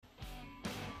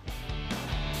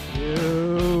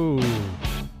Yo.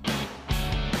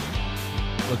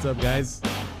 What's up, guys?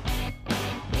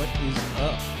 What is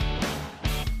up?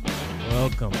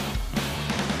 Welcome.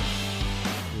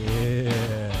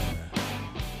 Yeah.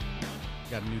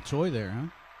 Got a new toy there, huh?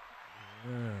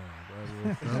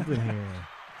 Yeah, something here.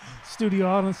 Studio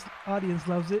audience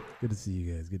loves it. Good to see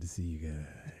you guys. Good to see you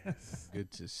guys.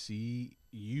 Good to see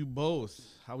you both.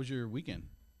 How was your weekend?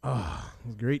 Oh, it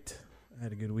was great. I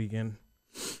had a good weekend.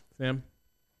 Sam?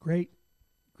 Great.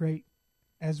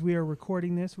 As we are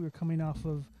recording this, we are coming off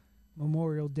of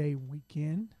Memorial Day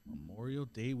weekend. Memorial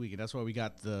Day weekend. That's why we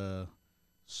got the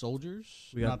soldiers.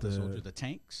 We got Not the soldiers, the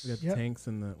tanks. We got the tanks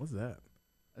and the, what's that?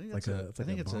 I think like that's a- it's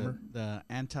like a bomber? the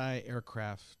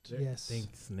anti-aircraft Yes.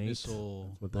 Tanks, Nate. missile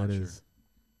That's what that launcher. is.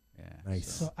 Yeah.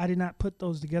 Nice. So I did not put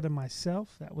those together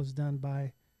myself. That was done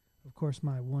by, of course,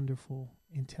 my wonderful,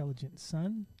 intelligent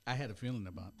son, I had a feeling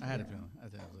about. I had a Yeah. feeling. I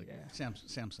was like, Yeah.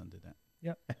 Samson did that.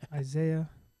 Isaiah.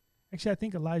 Actually, I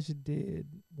think Elijah did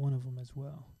one of them as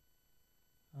well.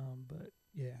 But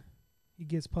yeah, he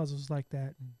gets puzzles like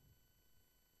that, and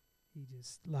he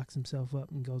just locks himself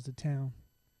up and goes to town.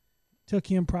 Took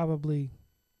him probably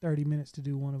 30 minutes to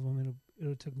do one of them.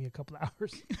 It'll took me a couple of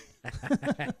hours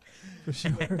for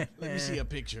sure. Let me see a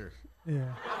picture.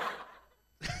 Yeah.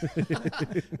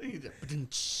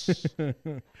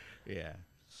 Yeah.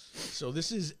 So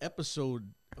this is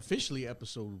officially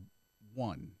episode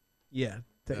 1. Yeah,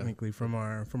 technically from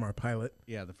our pilot.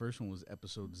 Yeah, the first one was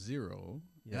episode 0.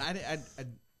 Yeah. And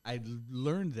I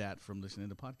learned that from listening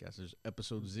to podcasts. There's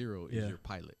episode 0 is Yeah. your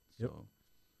pilot. Yep. So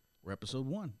we're episode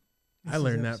 1. I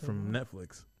learned that from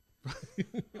Netflix.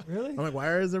 Really? I'm like,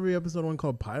 why is every episode one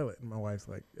called pilot? And my wife's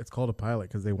like, it's called a pilot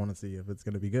because they want to see if it's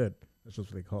going to be good. That's just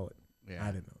what they call it. Yeah. I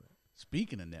didn't know that.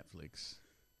 Speaking of Netflix,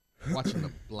 watching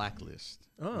the Blacklist.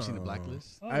 You seen the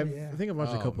Blacklist? Oh, I yeah. think I've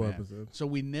watched a Oh, couple man. episodes. So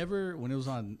we never, when it was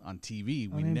on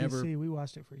TV, On NBC, we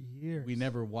watched it for years. we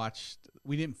never watched,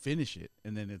 we didn't finish it,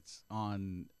 and then it's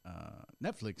on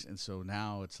Netflix, and so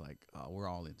now it's like we're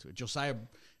all into it.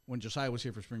 When Josiah was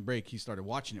here for spring break, he started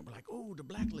watching it. We're like, oh, the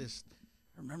Blacklist.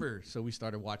 I remember, so we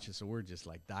started watching. So we're just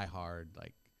like diehard.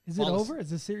 Like, Is it over? Is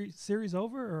the series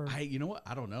over? Or you know what?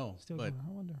 I don't know, still but going?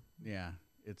 I wonder. yeah,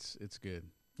 it's good.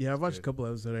 Yeah, I've watched a good. couple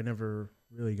episodes. I never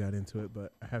really got into it,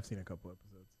 but I have seen a couple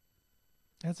episodes.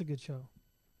 That's a good show.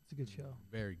 It's a good show.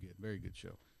 Very good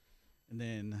show. And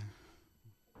then,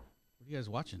 what are you guys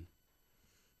watching?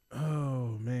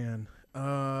 Oh, man.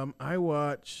 I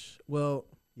watch,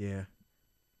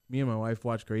 me and my wife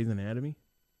watch Grey's Anatomy.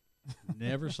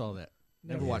 Never saw that.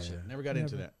 Never Yeah. watched it. Never got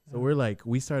into that. So we're like,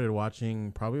 we started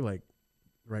watching probably like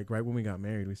right when we got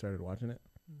married, we started watching it.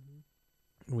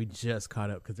 Mhm. We just caught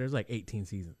up because there's like 18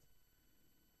 seasons.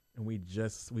 And we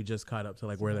just caught up to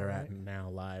like where they're at Right. now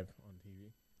live on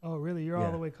TV. Oh, really? You're Yeah.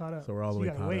 all the way caught up. So we're all the you way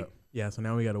gotta caught wait. up. Yeah, so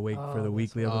now we got to wait Oh, for the that's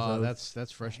weekly what- episodes. That's I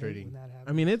hate frustrating. when that happens.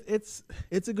 I mean,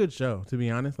 it's a good show, to be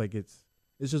honest. Like it's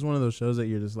just one of those shows that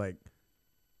you're just like,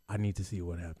 I need to see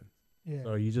what happens. yeah.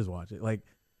 So you just watch it. Like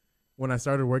when I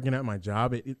started working at my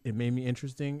job, it made me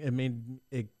interesting.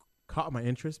 It caught my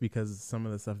interest because some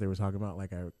of the stuff they were talking about,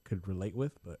 like I could relate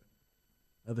with. But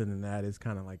other than that, it's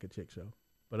kind of like a chick show.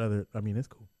 But it's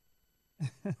cool.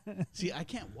 See, I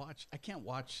can't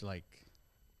watch like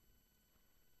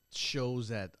shows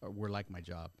that were like my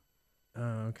job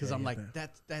Okay. because I'm I like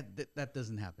get that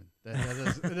doesn't happen.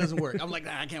 It doesn't work. I'm like,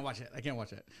 nah, I can't watch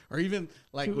that. Or even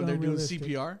like Too when they're doing unrealistic.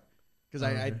 CPR, because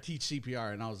I Okay. teach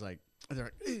CPR, and I was like, they're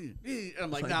like, and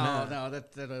I'm like, Like, no, nah.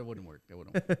 that wouldn't work. That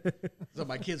wouldn't work. So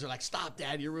my kids are like, stop,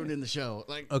 Dad, you're ruining the show.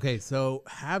 Like, Okay, so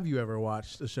have you ever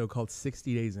watched a show called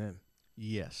 60 Days In?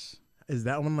 yes. Is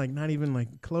that one like not even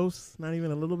like close? Not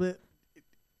even a little bit?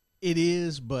 It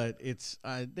is, but it's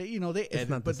they edit,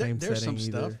 not the but same there's some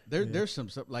setting stuff. either. Yeah. There's some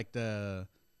stuff like the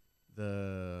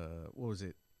what was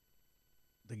it?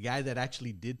 The guy that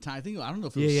actually did time. I don't know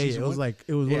if it was Yeah. season It was one. like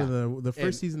one Yeah. of the first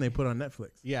And- season they put on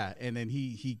Netflix. Yeah, and then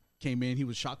he came in. He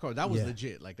was shot caller. That was Yeah.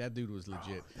 legit. Like that dude was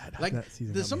legit. Like Like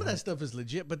season got some me of that hyped. stuff is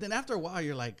legit, but then after a while,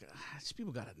 you're like, these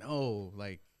people gotta know.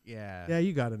 Like, yeah, Yeah,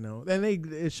 you got to know. And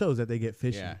it shows that they get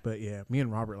fishy. Yeah. But yeah, me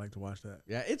and Robert like to watch that.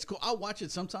 Yeah, it's cool. I'll watch it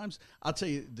sometimes. I'll tell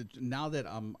you, now that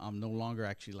I'm no longer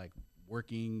actually like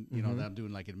working, you know, that I'm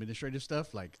doing like administrative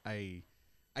stuff. Like I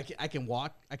can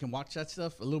watch that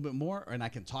stuff a little bit more, and I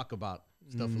can talk about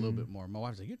stuff a little bit more. My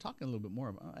wife's like, "You're talking a little bit more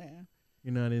about." Yeah,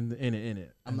 You're not in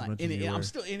it. I'm as not much in as it. you I'm were.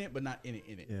 still in it, but not in it.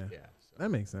 Yeah. Yeah. So. That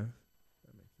makes sense.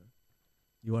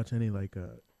 You watch any like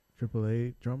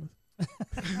AAA dramas?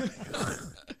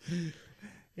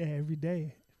 Yeah, every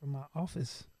day from my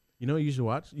office. You know what you should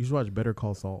watch? You should watch Better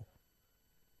Call Saul.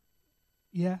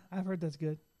 Yeah, I've heard that's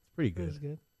good. It's pretty That's good.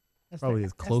 good. Probably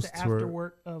as close that's the to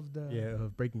afterwork of the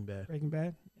of Breaking Bad. Breaking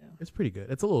Bad. Yeah. It's pretty good.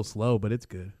 It's a little slow, but it's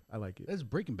good. I like it. This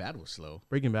Breaking Bad was slow.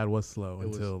 Breaking Bad was slow It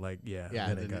was- until then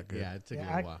it got good. Yeah, it took a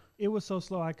Yeah, little while. It was so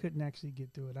slow I couldn't actually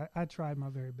get through it. I tried my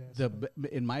very best.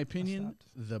 In my opinion,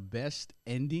 stopped. the best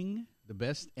ending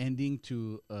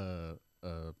to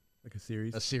Like a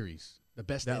series. a series, the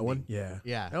best That ending. one? Yeah.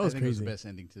 Yeah, That was I think it was crazy. the best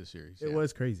ending to the series. It yeah.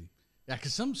 was crazy. Yeah,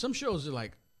 because some shows are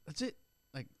like, that's it,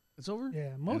 like it's over.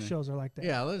 Yeah, most And shows are like that.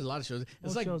 Yeah, there's a lot of shows. It's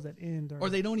most like, shows that end or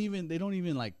they don't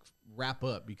even like wrap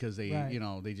up because they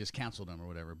Right. they just canceled them or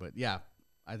whatever. But yeah,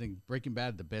 I think Breaking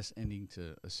Bad the best ending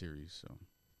to a series. So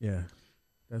Yeah.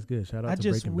 That's good. Shout out I to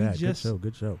just- Breaking we Bad. just- Good show.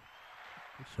 Good show.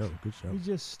 Good show. Good show. We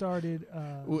just started.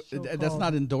 that's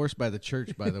not endorsed by the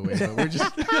church, by the way. But we're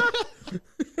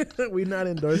just we not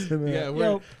endorsing that. yeah,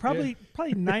 Yo, probably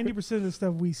 90% of the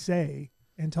stuff we say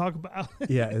and talk about.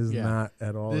 Is Yeah. not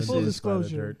at all This endorsed is- by the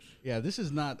disclosure. church. yeah. This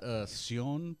is not a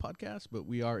Sion podcast, but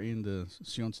we are in the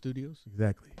Sion studios.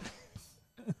 Exactly.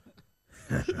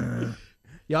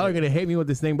 Y'all are gonna hate me with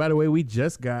this thing. By the way, we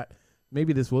just got.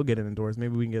 Maybe this will get an endorsed.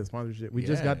 Maybe we can get a sponsorship. We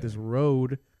just got Yeah. this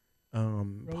Rode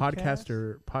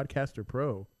Roadcast? podcaster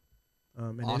Pro,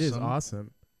 and it is Awesome.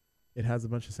 awesome. It has a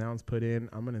bunch of sounds put in.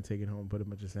 I'm gonna take it home, put a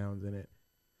bunch of sounds in it,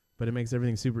 but it makes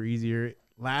everything super easier.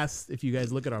 If you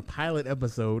guys look at our pilot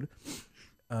episode,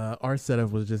 our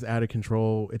setup was just out of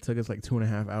control. It took us like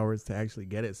 2.5 hours to actually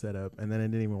get it set up, and then it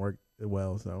didn't even work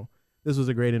well. So this was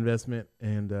a great investment,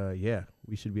 and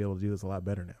we should be able to do this a lot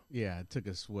better now. Yeah, it took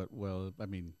us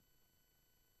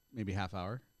maybe half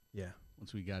hour Yeah.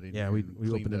 once we got in. Yeah, here we and opened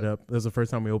cleaned it up. That was the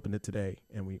first time we opened it today,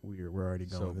 and we're already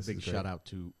going. So This big is great. shout out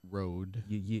to Rode.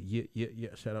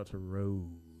 Yeah. Shout out to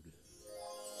Road.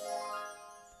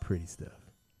 Pretty stuff.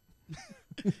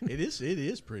 It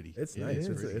is pretty. It's It nice. is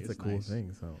It's, pretty. it's a cool nice.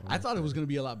 thing. So I thought it was going to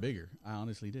be a lot bigger. I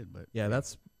honestly did, but Yeah,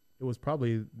 it was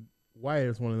probably why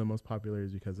it's one of the most popular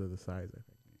is because of the size. I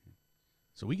think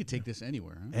so we could take this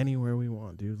anywhere. Huh? anywhere we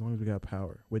want, dude, as long as we got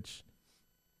power. Which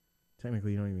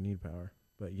technically you don't even need power,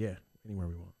 but yeah, anywhere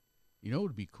we want. You know what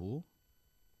would be cool?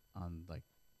 On like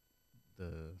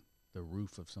the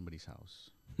roof of somebody's house.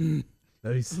 That'd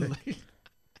be sick. Like-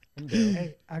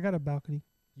 Hey, I got a balcony.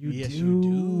 Yes, you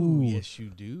do. Yes, you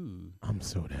do. I'm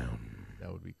so down.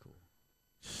 That would be cool.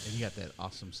 And you got that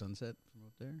awesome sunset from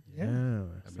up there. Yeah,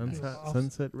 That'd be nice.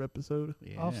 sunset episode.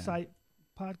 Yeah. Off-site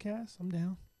podcast. I'm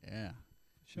down. Yeah.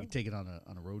 Sure. We take it on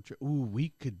a road trip. Ooh, we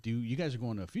could do. You guys are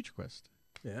going to Future Quest.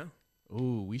 Yeah,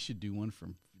 Ooh, we should do one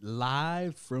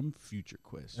live from Future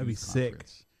Quest. That'd be Youth sick.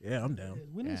 Conference. yeah, I'm down.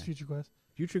 When is Yeah. Future Quest?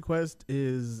 Future Quest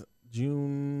is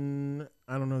June.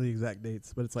 I don't know the exact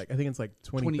dates, but I think it's like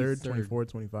 23rd, 23rd.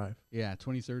 24th, 25th. Yeah,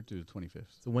 23rd to the 25th.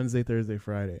 It's a Wednesday, Thursday,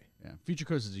 Friday. Yeah, Future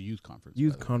Quest is a youth conference.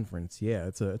 Youth by the way. conference. Yeah,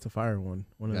 it's a fire one.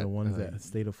 One of Got, the ones that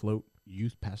stayed afloat.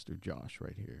 Youth Pastor Josh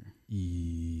right here.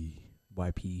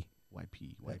 YP.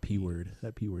 YP. That P word.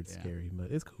 That P word's Yeah. scary,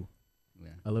 but it's cool. Yeah.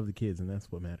 I love the kids, and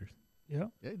that's what matters. Yeah.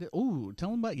 Ooh, tell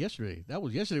them about yesterday.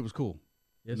 Yesterday was cool.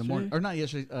 In the morning, or not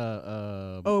yesterday.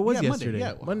 Oh, it was yeah, yesterday.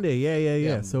 Monday. Yeah. Monday.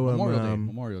 Yeah. So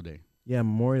Memorial Day. Yeah,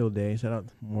 Memorial Day. Shout out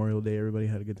to Memorial Day. Everybody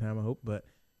had a good time, I hope. But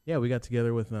yeah, we got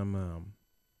together with them.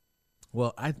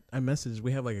 Well, I messaged.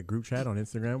 We have like a group chat on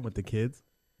Instagram with the kids.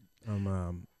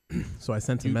 So I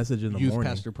sent a message in the Youth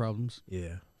morning. pastor problems.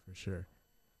 Yeah, for sure.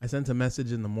 I sent a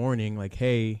message in the morning like,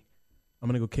 hey, I'm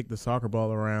going to go kick the soccer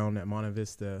ball around at Monte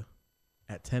Vista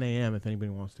at 10 a.m. if anybody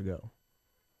wants to go.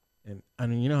 And I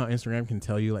mean, you know how Instagram can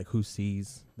tell you like who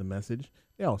sees the message?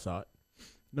 They all saw it.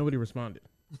 Nobody responded.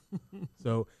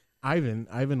 So Ivan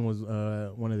was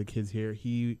one of the kids here.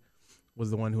 He was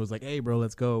the one who was like, hey, bro,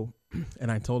 let's go. And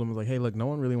I told him, I was like, hey, look, no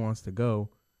one really wants to go.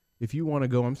 If you want to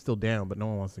go, I'm still down, but no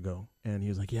one wants to go. And he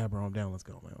was like, yeah, bro, I'm down. Let's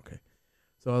go. I'm like, okay.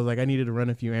 So I was like, I needed to run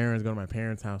a few errands, go to my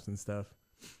parents' house and stuff.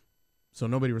 So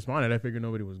nobody responded. I figured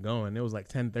nobody was going. It was like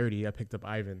 10:30. I picked up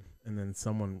Ivan, and then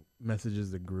someone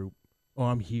messages the group. Oh,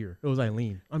 I'm here. It was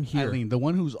Eileen. I'm here. Eileen, the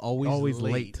one who's always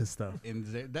late to stuff. And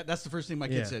that's the first thing my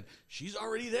kid Yeah. said. She's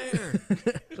already there.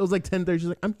 It was like 10:30. She's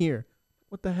like, I'm here.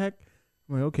 What the heck?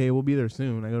 I'm like, okay, we'll be there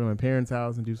soon. I go to my parents'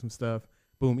 house and do some stuff.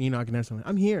 Boom, Enoch and everything.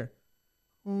 I'm here.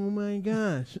 Oh my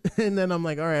gosh. And then I'm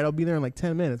like, all right, I'll be there in like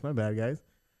 10 minutes. My bad, guys.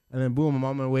 And then boom, I'm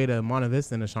on my way to Monte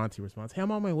Vista, and Ashanti responds, hey,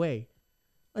 I'm on my way.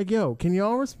 Like, yo, can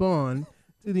y'all respond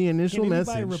to the initial Can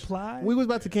message? anybody reply? We was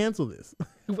about to cancel this.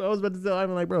 I was about to tell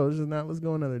Ivan, like, bro, let's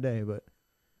go another day. But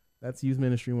that's youth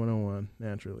ministry 101,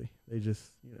 naturally. They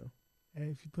just, Hey,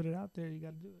 if you put it out there, you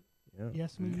got to do it. yeah.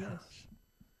 Yes, me, yes.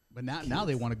 But now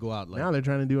they want to go out. Like, Now they're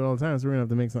trying to do it all the time, so we're going to have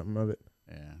to make something of it.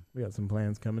 yeah. We got some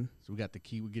plans coming. So we got the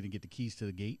key. We're gonna get the keys to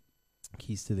the gate.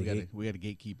 Keys to the gate. We got a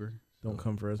gatekeeper. Don't So,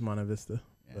 come for us, Monte Vista.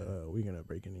 we're gonna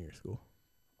break into your school.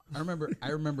 I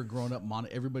remember growing up,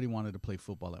 everybody wanted to play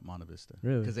football at Monte Vista.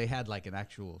 Really? Because they had like an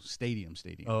actual stadium.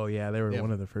 Oh yeah, they were They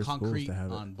one have of the first schools concrete to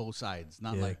have it. on both sides,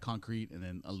 not Yeah. like concrete and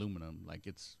then aluminum. Like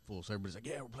it's full. So everybody's like,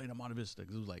 yeah, we're playing at Monte Vista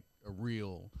because it was like a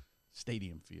real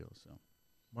stadium feel. So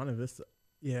Monte Vista,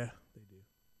 yeah, they do.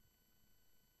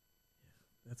 Yeah,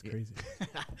 that's Yeah. crazy.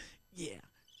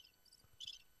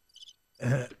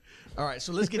 Yeah. All right,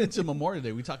 so let's get into Memorial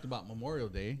Day. We talked about Memorial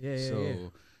Day. Yeah, yeah, So yeah.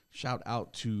 shout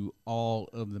out to all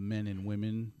of the men and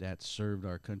women that served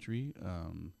our country.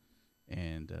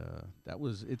 And that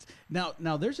was it's now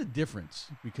there's a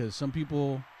difference because some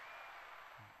people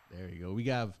there you go.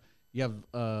 You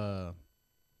have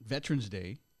Veterans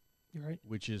Day, You're right.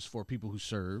 which is for people who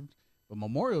served, but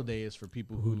Memorial Day is for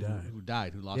people Who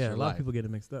died. who lost Yeah, their a lot life. of people get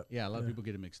it mixed up. Yeah, a lot of people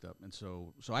get it mixed up. And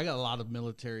so I got a lot of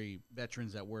military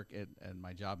veterans that work at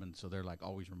my job, and so they're like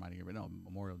always reminding everybody, no,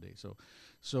 Memorial Day.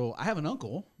 So I have an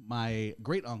uncle, my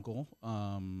great uncle,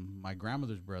 my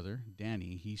grandmother's brother,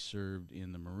 Danny, he served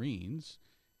in the Marines,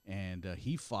 and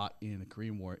he fought in the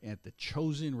Korean War at the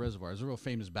Chosin Reservoir. It was a real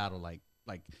famous battle. Like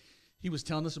he was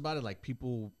telling us about it, like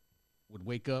people would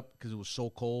wake up because it was so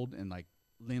cold, and like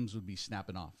limbs would be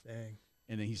snapping off. Dang.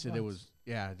 And then he said there was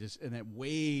and that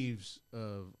waves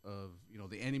of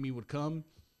the enemy would come,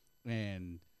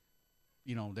 and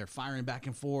they're firing back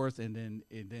and forth, and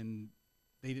then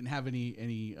they didn't have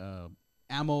any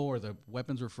ammo or the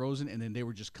weapons were frozen, and then they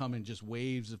were just coming, just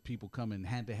waves of people coming,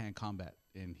 hand to hand combat,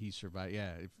 and he survived.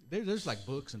 Yeah, there's like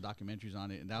books and documentaries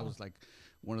on it, and that was like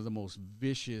one of the most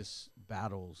vicious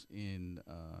battles in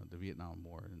the Vietnam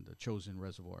War in the Chosin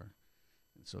Reservoir.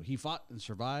 So he fought and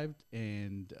survived,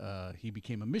 and he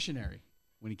became a missionary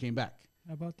when he came back.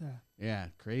 How about that? Yeah,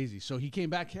 crazy. So he came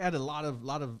back, had a lot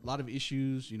of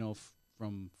issues,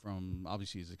 from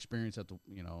obviously his experience at the,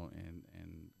 and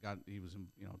he was in,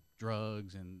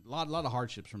 drugs and a lot of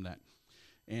hardships from that.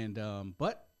 And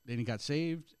but then he got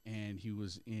saved, and he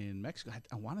was in Mexico.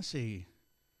 I want to say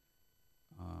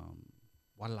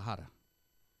Guadalajara.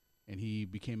 And he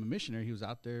became a missionary. He was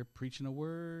out there preaching a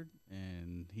word,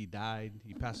 and he died.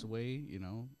 He passed away.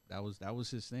 That was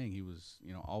his thing. He was,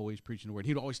 always preaching the word.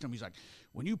 He'd always tell me, he's like,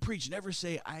 when you preach, never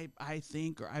say I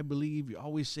think or I believe. You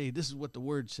always say this is what the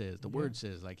word says. The word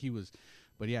says. Like he was,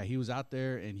 but yeah, he was out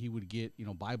there, and he would get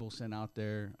Bible sent out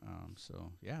there.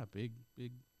 So yeah,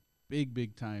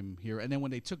 big time here. And then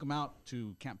when they took him out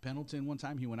to Camp Pendleton one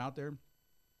time, he went out there.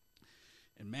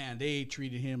 And man, they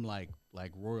treated him like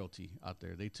royalty out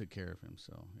there. They took care of him.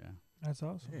 So yeah, That's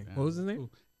awesome. Hey, yeah. what was his name?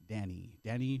 Cool.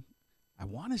 Danny. I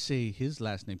want to say his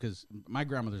last name because my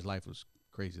grandmother's life was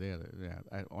crazy.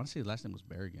 I want to say his last name was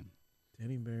Berrigan.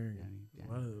 Danny Berrigan. Danny.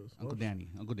 A lot of those. Uncle Danny.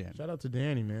 Shout out to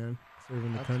Danny, man.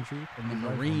 Serving the country. And the Life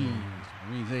on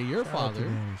Marines. Hey, your Shout out to father.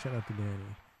 Danny. Shout out to Danny.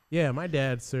 Yeah, my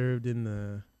dad served in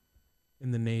the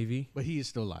Navy. But he is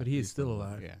still alive. But he is still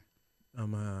alive.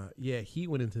 Yeah. He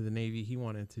went into the Navy. He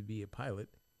wanted to be a pilot.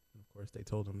 And of course, they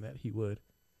told him that he would.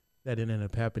 That didn't end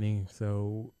up happening,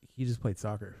 so he just played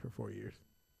soccer for 4 years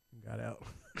and got out.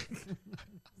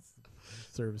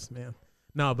 Serviceman.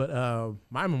 No, but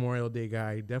my Memorial Day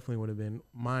guy definitely would have been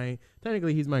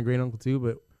technically he's my great uncle too,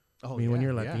 but when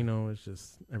you're Latino, it's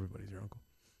just everybody's your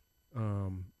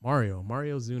uncle.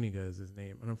 Mario Zuniga is his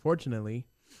name. And unfortunately,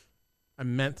 I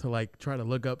meant to try to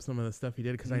look up some of the stuff he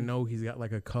did because I know he's got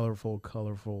like a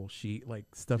colorful sheet, like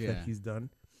stuff that he's done.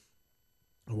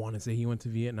 I want to say he went to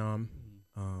Vietnam.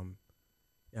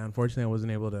 Unfortunately, I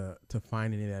wasn't able to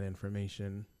find any of that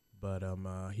information, but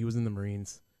he was in the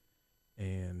Marines,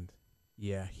 and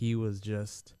he was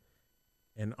just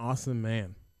an awesome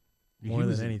man, more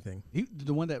than anything.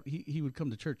 The one that he would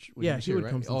come to church. When He would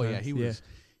come. Oh yeah, sometimes.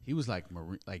 he was like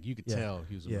Marine. Like you could tell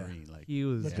he was a Marine. Like he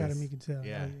was. Look at him, you can tell.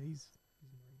 Yeah. He's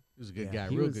he was a good guy,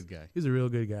 good guy. He was a real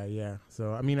good guy. Yeah.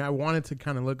 So I mean, I wanted to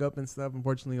kind of look up and stuff.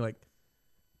 Unfortunately,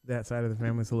 that side of the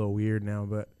family's a little weird now,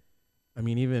 but I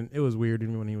mean, even it was weird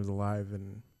even when he was alive.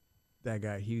 And that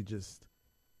guy, he just,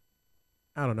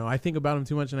 I don't know. I think about him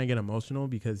too much and I get emotional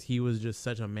because he was just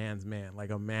such a man's man,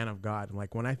 like a man of God. And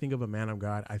when I think of a man of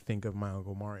God, I think of my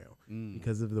Uncle Mario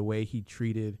because of the way he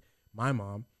treated my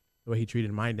mom, the way he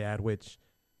treated my dad, which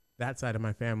that side of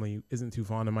my family isn't too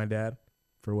fond of my dad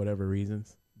for whatever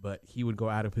reasons. But he would go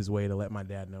out of his way to let my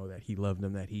dad know that he loved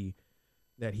him, that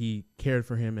he cared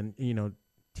for him, and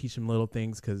teach him little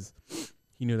things because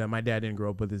he knew that my dad didn't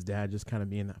grow up with his dad, just kind of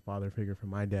being that father figure for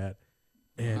my dad.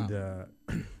 And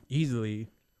easily,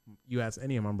 you ask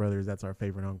any of my brothers, that's our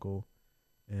favorite uncle.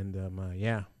 And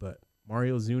but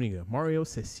Mario Zuniga. Mario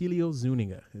Cecilio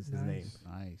Zuniga is his name.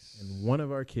 Nice. And one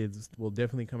of our kids will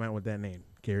definitely come out with that name.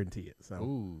 Guarantee it. So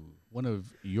Ooh, one of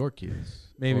your kids.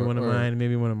 maybe one of mine,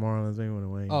 maybe one of Marlon's, maybe one of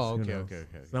Wayne's. Oh, Who okay, knows? okay.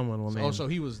 Someone will name. Oh, so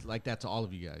he was like that to all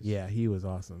of you guys. Yeah, he was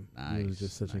awesome. He was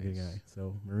just such a good guy.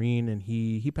 So Marine, and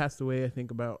he passed away, I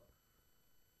think, about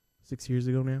 6 years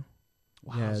ago now.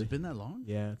 Wow, has it been that long?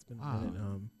 Yeah, it's been a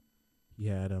minute. He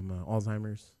had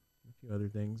Alzheimer's, a few other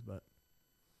things, but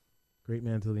great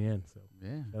man till the end. So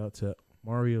yeah, shout out to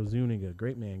Mario Zuniga.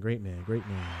 Great man, great man, great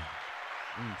man.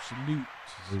 Salute.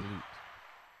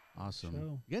 Awesome.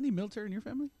 You got any military in your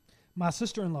family? My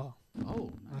sister-in-law.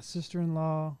 Oh, nice. My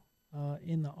sister-in-law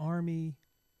in the Army.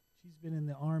 She's been in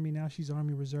the Army now. She's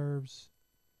Army Reserves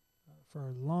for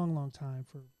a long, long time,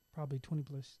 for probably 20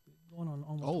 plus, going on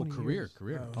almost 20 years.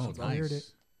 Career.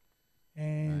 Nice.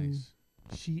 And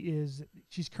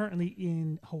she's currently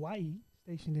in Hawaii,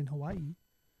 stationed in Hawaii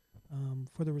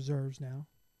for the reserves now.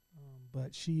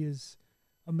 But she is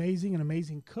amazing, an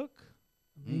amazing cook,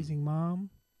 amazing mom.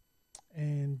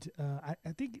 And I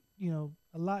think, a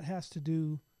lot has to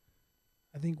do,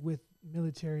 I think, with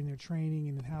military and their training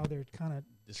and how they're kind of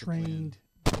trained,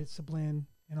 discipline,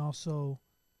 and also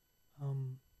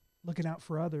looking out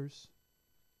for others.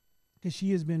 Because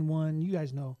she has been one, you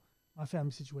guys know my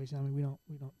family situation. I mean,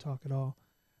 we don't talk at all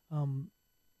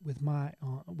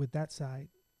with that side,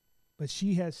 but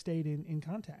she has stayed in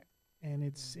contact, and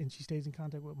and she stays in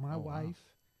contact with my wife,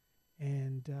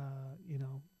 and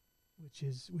which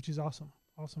is awesome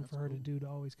for her to do, to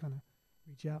always kind of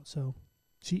reach out. So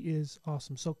she is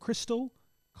awesome. So Crystal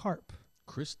Carp,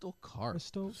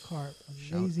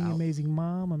 amazing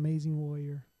mom, amazing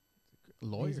warrior.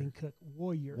 Amazing cook,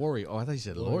 warrior. Oh, I thought you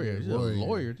said lawyer. You're a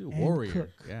lawyer, too. Warrior. Cook.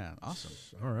 Yeah, awesome.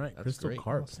 All right, That's Crystal great.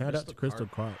 Carp. Awesome. Shout out to Crystal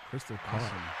Carp. Crystal Carp.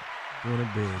 Awesome. Doing it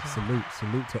big.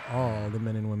 Salute to all the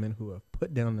men and women who have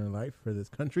put down their life for this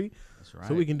country. That's right.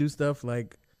 So we can do stuff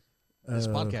like this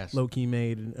podcast. Low-key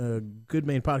made, good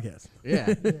made podcast.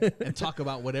 Yeah. And talk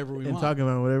about whatever we want. And talk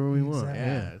about whatever we want.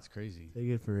 Yeah, it's crazy. Take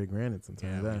it for granted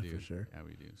sometimes. Yeah, that we do. For sure. Yeah,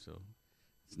 we do. So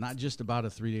it's not just about a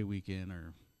 3-day weekend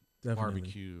or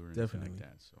barbecue or anything like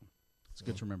that. So it's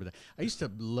good to remember that. I used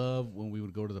to love when we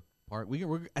would go to the park.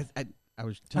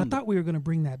 I thought we were going to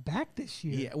bring that back this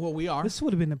year. Yeah, well, we are. This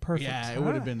would have been the perfect time. Yeah, it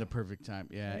would have been the perfect time.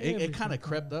 Yeah, it kind of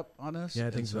crept up on us. Yeah,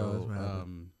 I think so.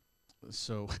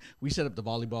 So we set up the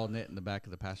volleyball net in the back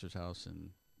of the pastor's house, and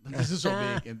this is so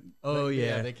big.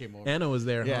 And they came over. Anna was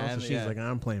there. Yeah, so she's like,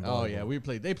 I'm playing volleyball. Oh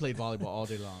yeah, they played volleyball all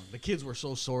day long. The kids were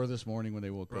so sore this morning when they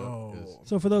woke up.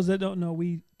 So for those that don't know,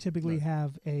 we typically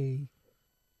have a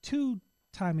 2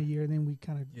 time a year, and then we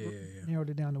kind of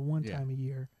narrowed it down to 1 time a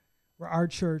year, where our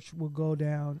church will go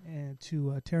down and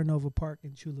to Terra Nova Park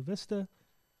in Chula Vista,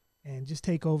 and just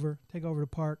take over the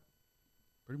park,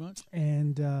 pretty much,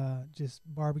 and just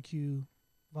barbecue,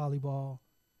 volleyball,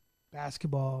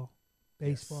 basketball,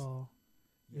 baseball.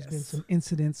 There's been some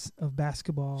incidents of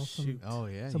basketball, some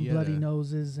bloody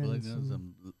noses and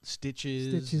some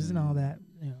stitches and all that.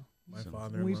 My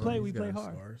father, we play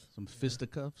hard. Scars. Some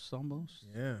fisticuffs almost.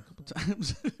 Yeah, a couple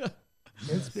times.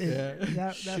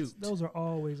 Those are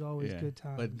always good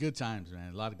times. But good times,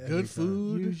 man. A lot of good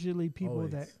food. Usually people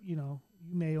that you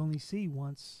may only see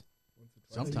once.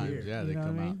 Sometimes, they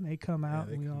come out. They come out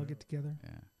and we all get together. Yeah,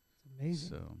 it's amazing.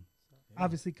 So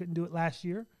obviously couldn't do it last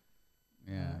year.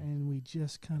 Yeah, and we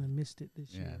just kind of missed it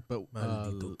this year. But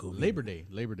Labor Day,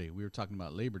 we were talking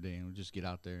about Labor Day, and we just get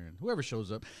out there and whoever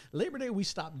shows up. Labor Day we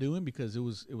stopped doing because it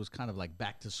was kind of like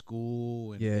back to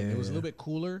school, and it was a little bit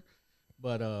cooler.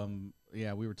 But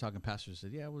we were talking. Pastor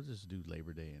said, we'll just do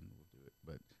Labor Day and we'll do it.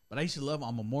 But I used to love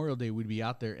on Memorial Day we'd be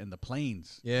out there and the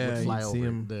planes would fly over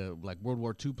the like World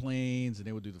War II planes, and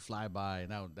they would do the flyby,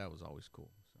 and that was always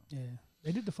cool. So. Yeah,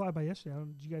 they did the flyby yesterday.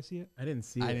 Did you guys see it? I didn't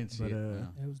see it.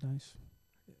 It was nice.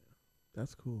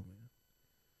 That's cool, man.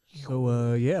 So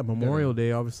Memorial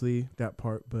Day, obviously that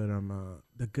part, but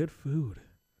the good food.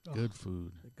 Good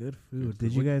food. The good food.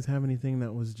 Did you guys have anything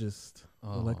that was just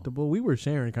delectable? We were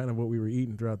sharing kind of what we were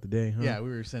eating throughout the day, huh? Yeah, we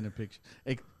were sending pictures.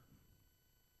 Hey,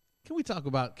 can we talk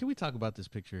about this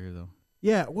picture here though?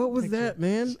 Yeah, what was that,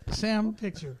 man? Sam, what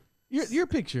picture. Your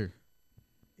picture.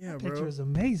 Yeah, that bro. picture is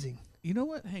amazing. You know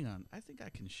what? Hang on. I think I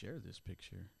can share this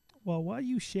picture. Well, while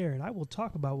you share it, I will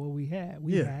talk about what we had.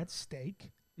 We had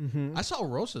steak. Mm-hmm. I saw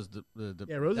Rosa's.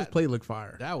 Rosa's plate looked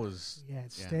fire. That was. We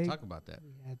had steak. Talk about that.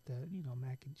 We had the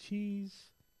mac and cheese.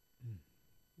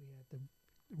 We had the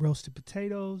roasted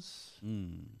potatoes.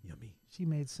 Yummy. She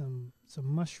made some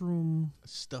mushroom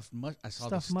stuffed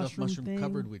mushroom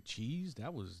covered with cheese.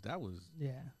 That was.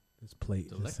 Yeah. This plate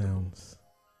just sounds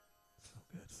so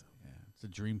good. So. Yeah. It's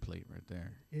a dream plate right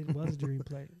there. It was a dream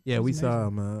plate. Yeah, It we was saw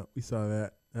amazing. we saw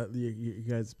that. You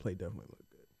guys' plate definitely looked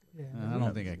good. Yeah, I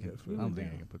don't think I can. We I don't went think I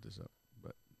down. can put this up.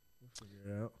 But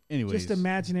Figure it out. anyways, just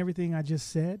imagine everything I just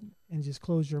said, and just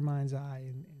close your mind's eye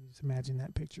and just imagine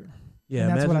that picture. Yeah,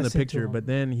 And that's what imagine I the said to picture, him. but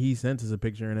then he sent us a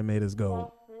picture and it made us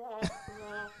go.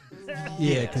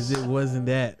 Yeah, because it wasn't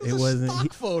that. It's It a wasn't.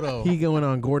 stock photo. He going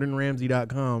on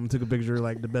GordonRamsay.com, took a picture of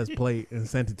like the best plate and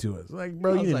sent it to us. Like,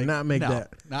 bro, I you was did like, not make no.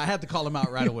 that. No, I had to call him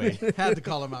out right away. Had to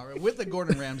call him out with the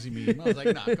Gordon Ramsay meme. I was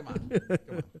like, nah, come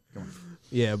on.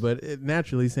 Yeah, but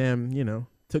naturally, Sam,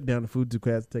 took down the food too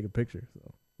fast to take a picture.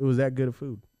 So it was that good of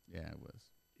food. Yeah, it was.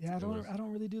 Yeah, It was. I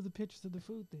don't really do the pictures of the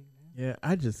food thing, man. Yeah,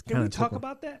 I just Can kind we of talk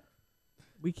about that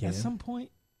We can. at some point?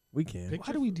 We can. Pic-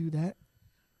 Why do we do that?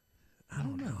 I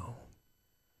don't know.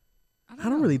 I know.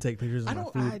 don't really take pictures of I my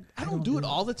don't. food. I don't do it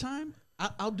all the time.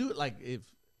 I'll do it like if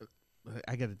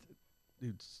I got to.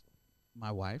 Dude,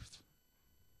 my wife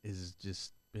is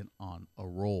just been on a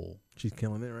roll, She's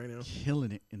killing it right now.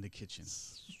 killing it in the kitchen,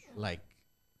 like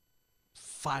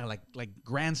fire, like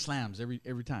grand slams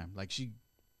every time. Like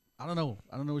I don't know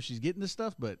where she's getting this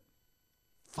stuff, but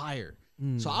fire.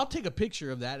 So I'll take a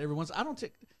picture of that every once.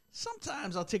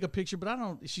 Sometimes I'll take a picture, but I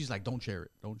don't. She's like, don't share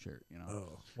it.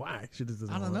 Oh, why? She just doesn't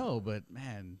I don't want it. know, but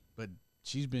man,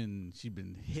 she's been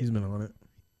hitting She's been on it.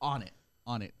 on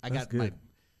it. I That's got good.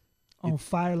 On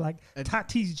fire like And-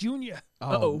 Tatis Jr.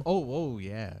 oh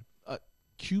yeah.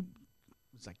 Cube.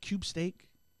 It's like cube steak,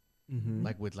 Mm-hmm.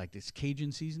 like with like this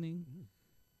Cajun seasoning.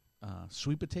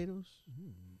 Sweet potatoes,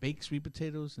 baked sweet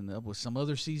potatoes, and with some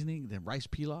other seasoning. Then rice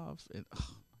pilaf. And,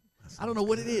 I don't know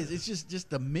what it is. It's just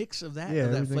the mix of that, Yeah,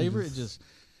 of that everything flavor. just- It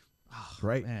just,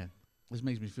 right. man, this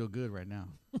makes me feel good right now.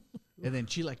 And then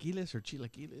chilaquiles.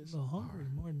 A little hungry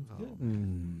more than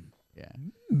good. Yeah,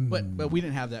 but we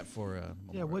didn't have that for. Yeah,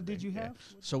 Memorial what did Day. you Yeah. have?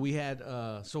 So we had.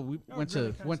 So we went really?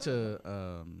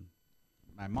 to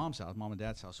my mom's house, mom and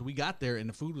dad's house. So we got there and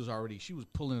the food was already. She was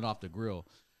pulling it off the grill.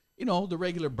 The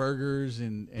regular burgers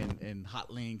and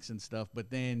hot links and stuff. But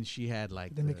then she had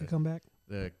like Then they could come back.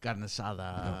 the carne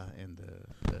asada and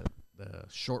the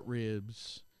short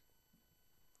ribs,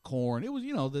 corn. It was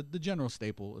the general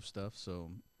staple of stuff.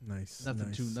 So Nice.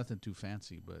 nothing too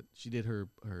fancy. But she did her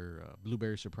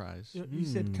blueberry surprise You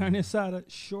said carne asada,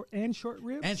 short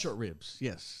ribs? and short ribs.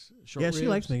 Yes, short Yeah, ribs. she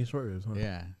likes making short ribs. Huh?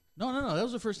 Yeah. No. That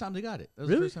was the first time they got it. That was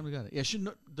Really? the first time they got it. Yeah,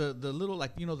 the little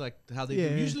like like how they Yeah.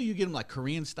 do. Usually you get them like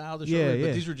Korean style. The short Yeah, ribs, yeah.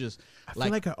 but these were just I feel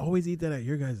like I always eat that at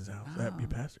your guys' house, at No. your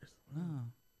pastor's.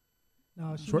 no.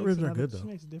 No, she Short makes ribs are another- good, though. She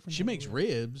makes a different. She type makes of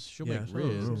ribs. She'll Yeah, make short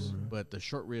ribs, ribs, yeah. but the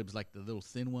short ribs, like the little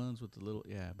thin ones with the little,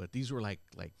 yeah. But these were like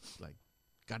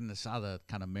carne asada,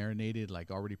 kind of marinated, like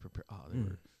already prepared. Oh, they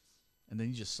were. And then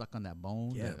you just suck on that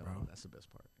bone. Yeah, Oh, bro. that's the best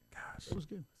part. Gosh, It was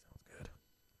good. sounds good.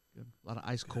 Good. A lot of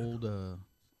ice cold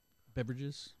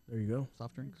beverages, There you go.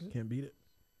 soft drinks. Can't beat it.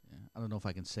 Yeah, I don't know if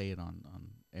I can say it on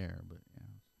air, but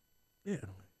yeah. Yeah,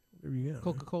 whatever you got.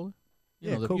 Coca Cola.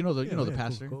 Yeah, the yeah,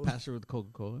 pastor, Coca-Cola. pastor with Coca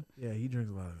Cola. Yeah, he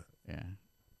drinks a lot of it. Yeah,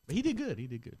 but he did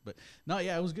good. But no,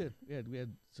 yeah, it was good. We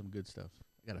had some good stuff.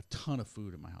 I got a ton of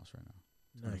food at my house right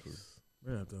now. Ton of food. Nice. We're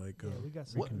gonna have to like. Yeah, we got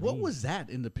some. What was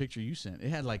that in the picture you sent? It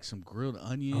had like some grilled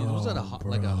onions. Was that a hot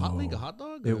like a hot link, a hot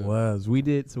dog? It Or- was. We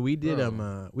did. So we did.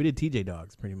 Bro. We did TJ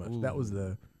Dogs pretty much. That was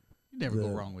Ooh. You never go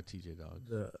the- wrong with TJ Dogs.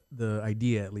 the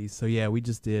idea at least. So yeah, we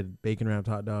just did bacon wrapped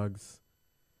hot dogs,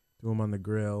 threw them on the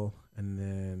grill, and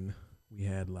then we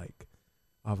had like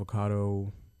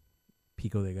avocado,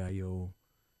 pico de gallo,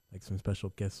 like some special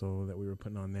queso that we were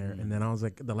putting on there. Mm. And then I was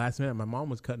like, the last minute, my mom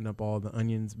was cutting up all the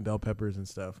onions, bell peppers, and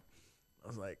stuff. I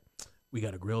was like, we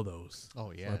got to grill those.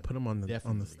 Oh So yeah, I put them on the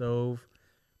definitely. stove.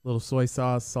 Little soy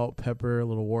sauce, salt, pepper, a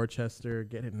little Worcester.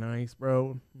 Get it nice,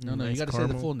 bro. no, Nice you got to say the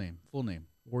caramel. full name. Full name.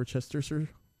 Worcestershire.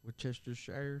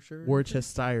 Worcestershire, sure.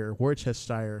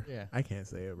 Worcestershire. Yeah. I can't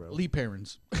say it, bro. Lee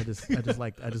Perrins. I just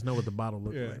know what the bottle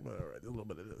looks Yeah. like. But all right, a little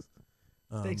bit of this.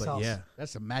 Steak but sauce. yeah,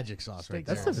 That's a magic sauce right Steak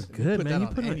there. that sauce. stuff is You good, put man. that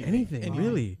You put it on anything,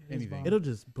 really. Anything. It'll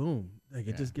just boom. Like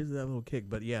it Yeah. just gives it that little kick.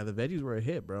 But yeah, the veggies were a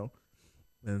hit, bro.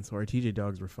 And so our TJ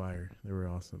dogs were fire. They were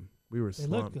awesome. We were They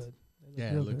look slumped. good.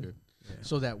 Yeah, it real looked good. Yeah.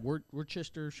 So that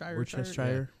Worcestershire.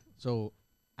 Worcestershire. Yeah. So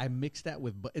I mixed that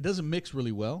with. It doesn't mix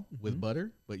really well with Mhm.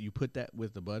 butter, but you put that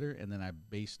with the butter, and then I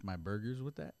based my burgers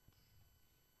with that.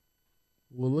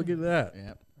 Well, look at that.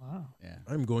 Yeah, Wow. yeah,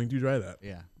 I'm going to try that.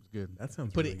 yeah. It's good. That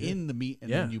sounds. Put really it good. in the meat, and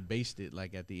Yeah. then you baste it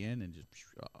like at the end, and just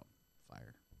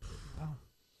fire. Wow.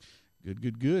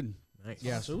 Good. Nice.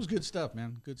 Yeah, so it was good stuff,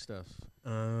 man. Good stuff.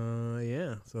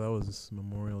 Yeah. So that was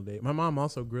Memorial Day. My mom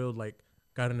also grilled like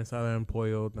carne asada and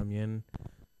pollo también.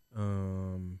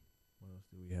 What else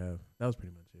do we have? That was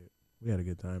pretty much it. We had a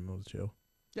good time. It was chill.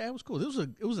 Yeah, it was cool.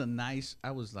 It was a nice.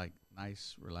 I was like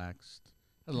nice, relaxed.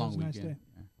 Had a long was a nice weekend. day.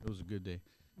 Yeah, it was a good day.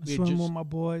 I We had swam just- with my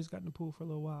boys, got in the pool for a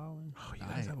little while, and Oh, you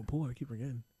guys have a pool? I keep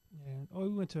forgetting. yeah. Oh, we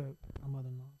went to our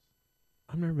mother-in-law's.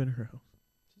 I've never been to her house.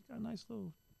 She's got a nice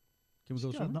little, Can we go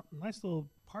she's got swimming? a nice little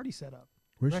party set up.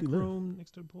 Where's Rec she live? room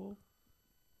next to the pool.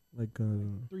 Like,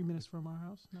 3 minutes from our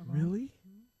house. not far. really?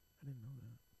 Mhm. I didn't know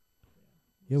that.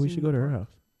 Yeah, we Seen should the go to her park.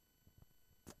 house.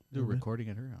 Do a Yeah, man. recording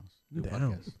at her house. Do a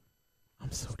Down. podcast.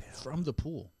 I'm so down. From the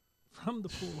pool. From the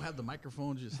pool. We'll have the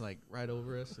microphone just like right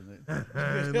over us, and then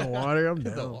In the water, I'm in the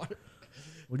down. water.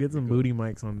 We'll get some booty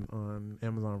mics on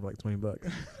Amazon for like $20.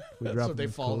 We drop So they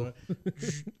them, fall.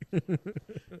 cool.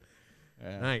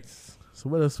 Yeah. Nice. So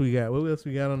what else we got? What else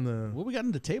we got on the What we got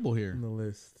on the table here? on the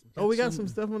list? got Oh, we got some- some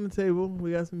stuff on the table.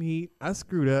 We got some heat. I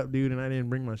screwed up, dude, and I didn't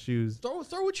bring my shoes. Throw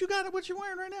what you got. What you're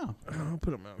wearing right now? I'll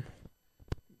put them out.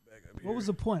 Back up What here. was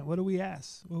the point? What do we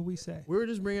ask? What do we say? We were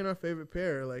just bringing our favorite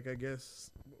pair, like I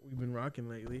guess what we've been rocking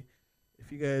lately.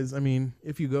 If you guys, I mean,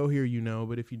 if you go here, you know,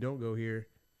 but if you don't go here,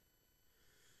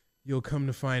 you'll come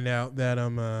to find out that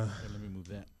Here, let me move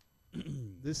that.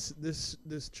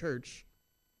 this church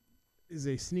is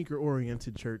a sneaker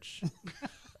oriented church,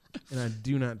 and I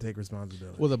do not take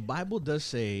responsibility. Well, the Bible does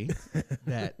say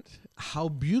that how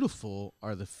beautiful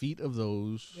are the feet of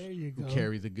those There you who go.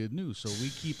 carry the good news. So we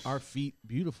keep our feet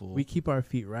beautiful. We keep our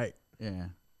feet right. Yeah.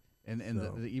 And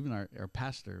So- even our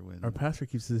pastor when Our pastor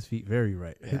keeps his feet very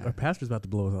right. Yeah. Our pastor's about to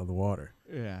blow us out of the water.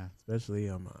 yeah. Especially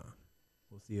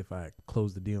we'll see if I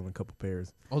close the deal in a couple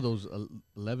pairs. Oh, those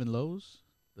 11 lows,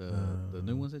 the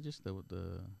new Uh, ones that just the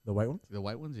The white ones?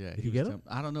 white ones. Yeah. Did he was get 'em?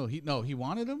 I don't know. He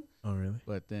wanted them, Oh, really?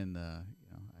 but then you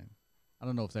know I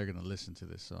don't know if they're gonna listen to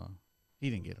this. So he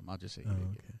didn't get them. I'll just say he Oh,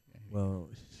 didn't get okay. 'em. Yeah, he didn't Well,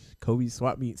 Kobe's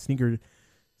swap meet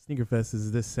Sneaker Fest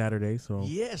is this Saturday, so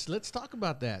Yes, let's talk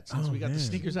about that. Since Oh, we got the man.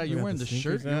 sneakers out, We you're got wearing the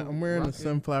sneakers shirt. out. I'm wearing the rocking-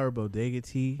 Sunflower Bodega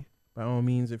tee. By all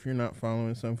means, if you're not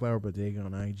following Sunflower Bodega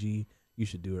on IG, you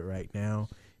should do it right now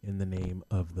in the name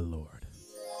of the Lord.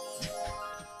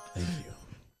 Thank you.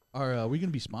 Are we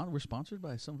gonna be sponsored? We're sponsored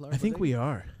by Sunflower. I think Bodega? we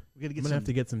are. We gotta I'm get gonna some. have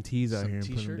to get some tees out some here and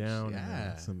put them t-shirts? down.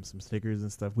 Yeah. And some stickers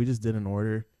and stuff. We just did an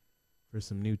order for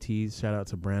some new tees. Shout out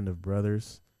to Brand of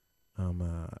Brothers.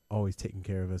 Always taking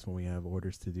care of us when we have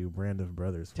orders to do. Brand of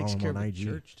Brothers. takes Follow care him of on the IG.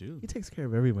 church too. He takes care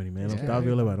of everybody, man. Yeah.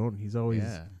 Octavio Lebaron. He's always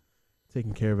Yeah.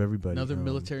 taking care of everybody. Another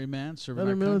military man serving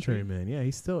Another our military country. man. Yeah,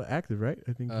 he's still active, right?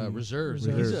 I think. Reserves.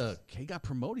 Reserves. He got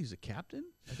promoted. He's a captain,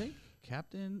 I think.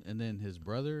 Captain, and then his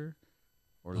brother,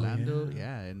 Orlando. yeah.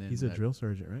 Yeah, and then He's a drill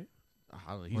sergeant, right?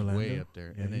 He's Orlando? way up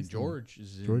there. Yeah, and then he's the- George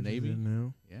is in George Navy. is in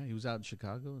now. Yeah, he was out in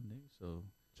Chicago in Navy. So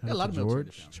Shout Yeah, a out lot to of military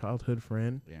George, down. childhood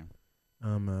friend. yeah,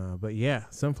 But yeah,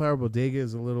 Sunflower Bodega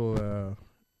is a little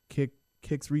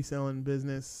kicks reselling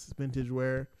business, vintage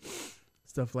wear,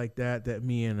 stuff like that. That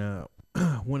me and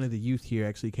one of the youth here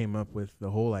actually came up with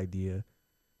the whole idea.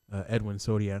 Edwin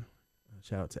Soria,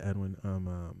 shout out to Edwin.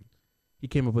 He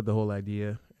came up with the whole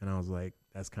idea, and I was like,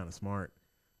 "That's kind of smart."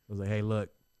 I was like, "Hey, look,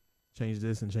 change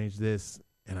this and change this,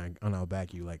 and I'll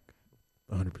back you like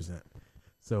 100%."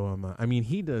 So I mean,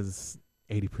 he does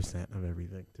 80% of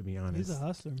everything, to be honest. He's a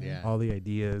hustler, man. Yeah. All the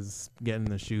ideas, getting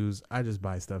the shoes. I just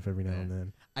buy stuff every now and Yeah.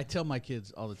 then. I tell my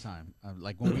kids all the time.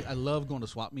 Like when I love going to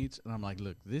swap meets, and I'm like,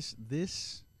 look, this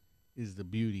is the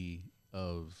beauty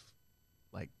of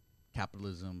like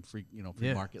capitalism, free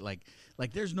Yeah. market. Like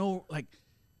there's no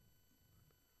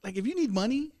like if you need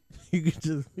money, You could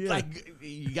just like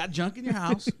you got junk in your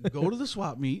house, go to the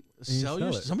swap meet, you sell sell your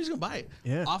it. somebody's gonna buy it.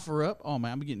 yeah. Offer up. Oh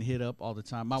man, I'm getting hit up all the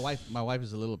time. My wife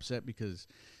is a little upset because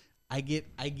I get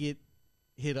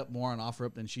hit up more on offer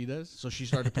up than she does. So she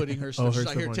started putting her stuff. her She's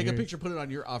like, stuff here, on take a yours. picture, put it on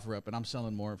your offer up, and I'm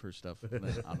selling more of her stuff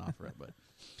on offer up.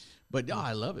 But yeah,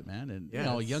 I love it, man. And Yeah, you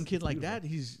know, a it's- young kid it's like beautiful. that,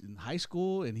 he's in high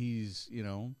school and he's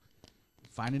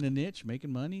finding a niche,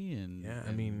 making money, and Yeah, I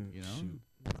and, mean, shoot.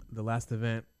 The last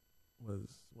event was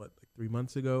like 3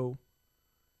 months ago,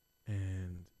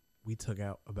 and we took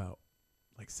out about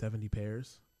like 70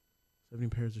 pairs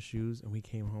of shoes, and we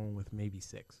came home with maybe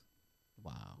 6.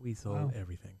 wow. We sold Wow.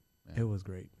 everything. Yeah. It was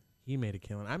great. He made a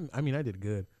killing. I mean, I did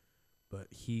good, but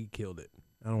he killed it.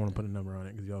 I don't want to put a number on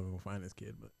it because y'all gonna find this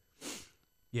kid, but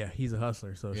yeah, he's a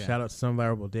hustler. So Yeah. shout out to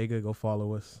Sunflower Bodega. Go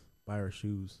follow us. Buy our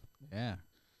shoes. Yeah.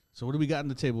 So what do we got on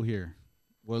the table here?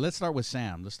 Well, let's start with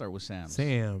Sam.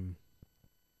 Sam.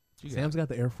 What you Sam's got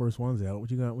the Air Force Ones out.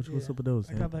 What you got? What's Yeah. up with those?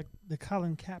 I Sam? got like the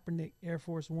Colin Kaepernick Air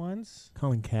Force Ones.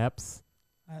 Colin Caps.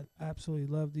 I absolutely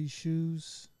love these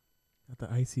shoes. Got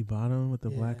the icy bottom with the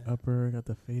black Yeah. upper. Got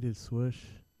the faded swoosh.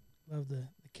 Love the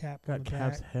cap on Got the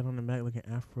Cap's back, head on the back looking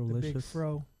the Afro-licious. big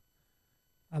fro.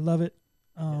 I love it.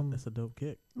 Yeah, that's a dope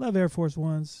kick. Love Air Force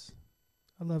Ones.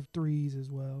 I love threes as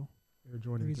well. Air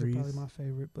Jordan Threes threes. are probably my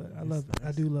favorite, but I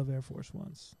Nice. do love Air Force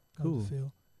Ones. Love Cool. the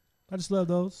feel. I just love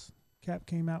those. Cap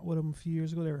came out with them a few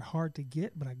years ago. They were hard to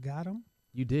get, but I got them.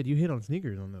 You did. You hit on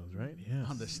sneakers on those, right? Yeah.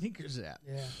 On the sneakers app.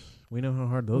 Yeah, We know how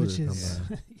hard those which are to is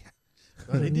come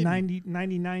Oh, they did me-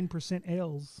 99%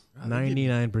 L's. oh, by. they did me-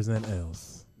 99%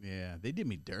 L's. Yeah, they did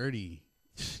me dirty.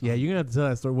 Yeah, you're gonna have to tell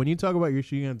that story. When you talk about your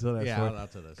shoe, you're gonna tell that Yeah, story. I'll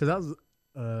tell this. Because I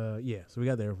was, yeah. So we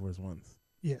got the Air Force Ones.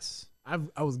 Yes. I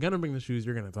was gonna bring the shoes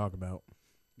you're gonna talk about.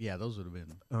 Yeah, those would have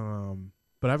been.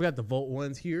 But I've got the Volt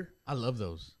ones here. I love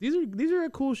those. These are a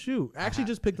cool shoe. I actually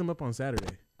just picked them up on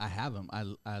Saturday. I have them.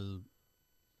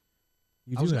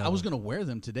 You I was do have them. gonna wear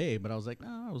them today, but I was like,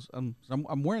 no,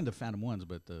 I'm wearing the Phantom ones,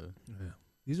 but Yeah.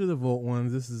 These are the Volt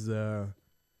ones. This is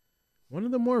one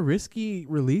of the more risky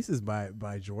releases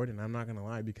by Jordan. I'm not gonna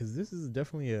lie, because this is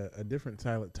definitely a different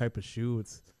type of shoe.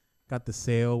 It's got the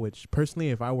sail, which personally,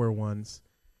 if I wear ones,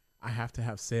 I have to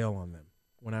have sail on them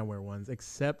when I wear ones,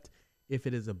 except if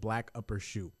it is a black upper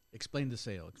shoe. explain the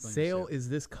sale. Sail is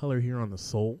this color here on the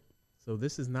sole. So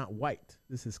this is not white.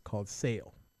 This is called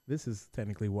sail. This is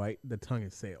technically white. The tongue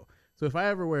is sail. So if I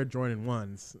ever wear Jordan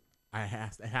 1s, it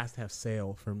has to have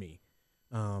sail for me,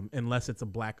 unless it's a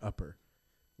black upper,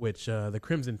 which the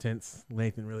Crimson Tints,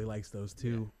 Nathan really likes those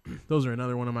too. Yeah. Those are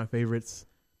another one of my favorites.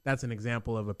 That's an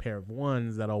example of a pair of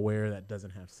ones that I'll wear that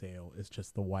doesn't have sail. It's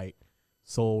just the white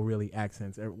sole really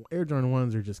accents. Air Jordan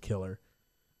 1s are just killer.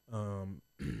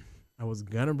 I was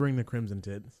going to bring the Crimson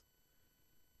Tints,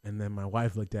 and then my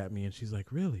wife looked at me and she's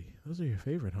like, really? Those are your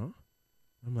favorite, huh?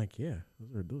 I'm like, yeah,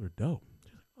 those are dope.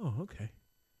 She's like, oh, okay.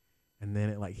 And then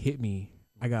it like hit me.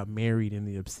 I got married in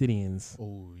the Obsidians.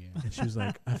 Oh yeah. And she was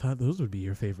like, I thought those would be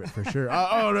your favorite for sure.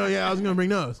 Oh no, yeah, I was gonna bring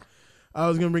those.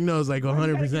 Like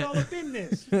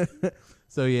 100%.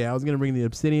 So yeah, I was gonna bring the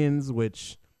Obsidians,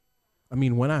 which, I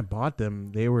mean, when I bought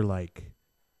them,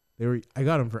 I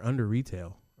got them for under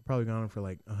retail. I probably got them for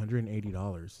like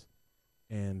 $180,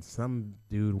 and some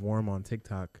dude wore them on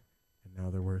TikTok, and now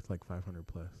they're worth like 500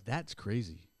 plus. That's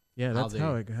crazy. Yeah, that's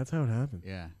how it happened.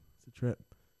 Yeah. It's a trip.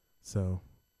 So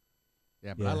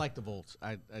Yeah, but Yeah. I like the Volts.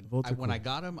 Volts are when I cool.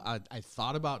 got them, I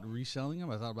thought about reselling them.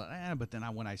 I thought about, but then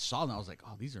when I saw them, I was like,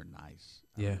 oh, these are nice.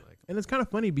 I yeah, really like 'em. and it's kind of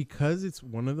funny because it's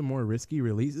one of the more risky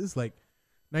releases. Like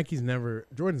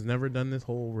Jordan's never done this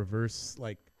whole reverse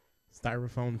like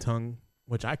styrofoam tongue,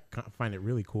 which I find it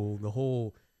really cool. The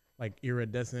whole like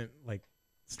iridescent like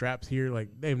straps here, like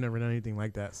they've never done anything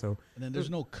like that. So And then there's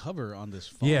no cover on this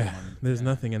foam. yeah, there's Yeah.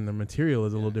 nothing, and the material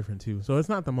is a little Yeah. different too. So it's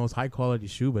not the most high quality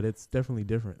shoe, but it's definitely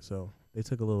different. So they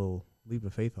took a little leap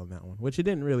of faith on that one, which it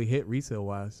didn't really hit resale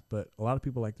wise, but a lot of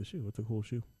people like the shoe. It's a cool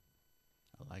shoe.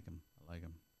 I like them.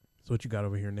 So what you got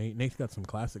over here, Nate? Nate's got some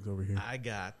classics over here. I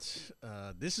got,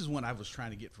 this is one I was trying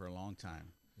to get for a long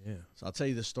time. Yeah. So I'll tell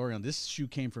you the story on this shoe.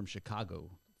 Came from Chicago,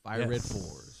 Fire Red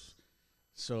 4s.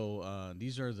 So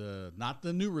these are not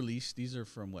the new release. These are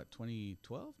from what,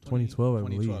 2012? 2012, I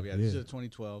 2012, believe. yeah. These Yeah. are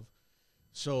 2012.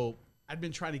 So I'd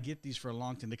been trying to get these for a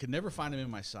long time. They could never find them in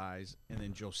my size. And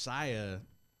then Josiah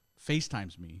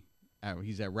FaceTimes me.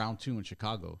 He's at round 2 in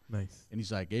Chicago. Nice. And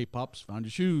he's like, hey, Pops, found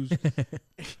your shoes.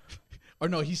 Or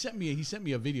no, he sent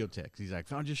me a video text. He's like,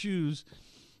 found your shoes.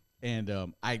 And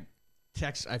I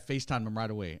FaceTimed him right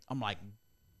away. I'm like,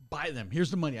 buy them. Here's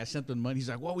the money. I sent them the money. He's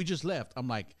like, well, we just left. I'm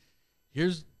like,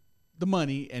 here's the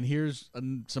money, and here's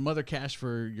some other cash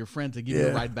for your friend to give you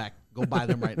a ride back. Go buy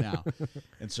them right now.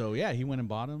 And so, yeah, he went and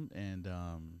bought them. And,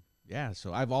 yeah,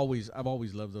 so I've always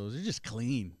loved those. They're just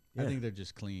clean. Yeah. I think they're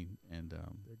just clean. And,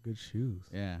 They're good shoes.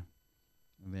 yeah.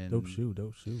 And then, Dope shoe.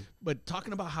 But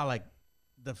talking about how, like,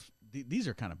 these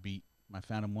are kind of beat, my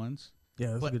Phantom ones. Yeah,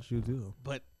 that's But- a good shoe too.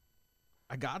 But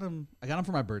I got them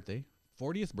for my birthday,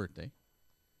 40th birthday.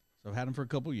 So I've had them for a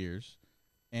couple years.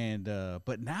 And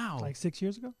but now, Like 6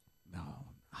 years ago? no.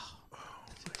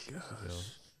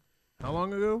 How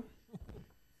long ago?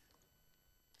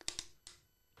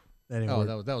 That didn't Oh,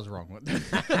 work. that was the wrong one.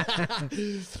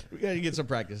 We got to get some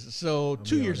practice. So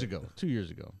 2 be years on it. ago, 3 years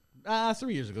ago,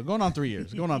 going on 3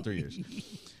 years.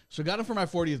 So got them for my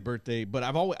 40th birthday. But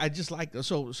I just like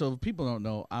so if people don't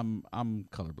know, I'm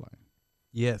colorblind.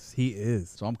 Yes, he is.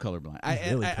 So I'm colorblind.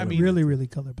 He's really I mean, Really, really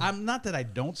colorblind. I'm not that I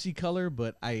don't see color,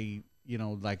 but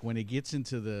like when it gets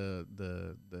into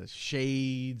the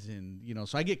shades and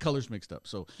so I get colors mixed up.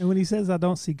 So And when he says I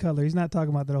don't see color, he's not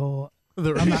talking about the whole.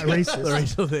 The I'm not racist. The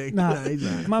racial thing. Nah, he's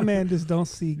not. my man just don't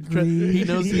see green. He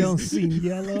knows he he's- don't see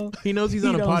yellow. He knows he's He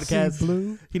on a don't see podcast.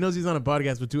 blue. He knows he's on a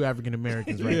podcast with 2 African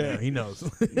Americans right Yeah. now. He knows.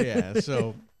 yeah,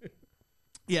 so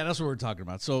yeah, that's what we're talking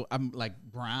about. So I'm like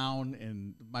brown,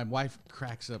 and my wife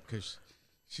cracks up because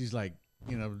she's like,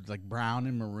 like brown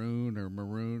and maroon or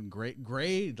maroon,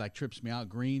 gray like trips me out.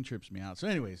 Green trips me out. So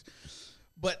anyways,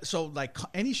 but so like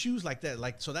any shoes like that,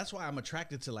 like, so that's why I'm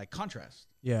attracted to like contrast.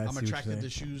 Yeah, I'm attracted to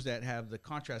shoes that have the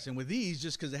contrast. And with these,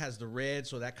 just because it has the red,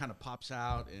 so that kind of pops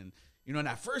out. And, and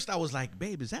at first I was like,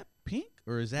 babe, is that pink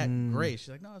or is that gray? She's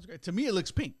like, no, it's gray. To me, it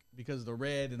looks pink because the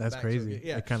red and that's the back. crazy. So,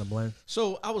 yeah. It kind of blends.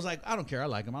 So I was like, I don't care. I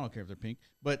like them. I don't care if they're pink,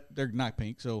 but they're not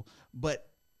pink. So, but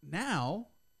now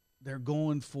they're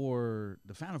going for,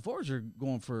 the Phantom 4s are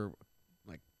going for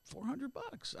like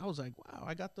 $400. I was like, wow,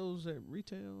 I got those at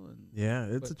retail. And yeah,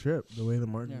 it's a trip the way the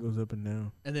market goes up and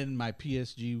down. And then my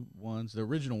PSG ones, the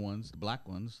original ones, the black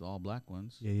ones, the all black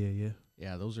ones.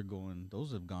 Yeah, those have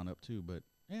gone up too. But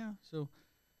yeah, so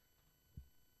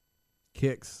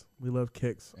kicks, we love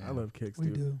kicks. Yeah. I love kicks We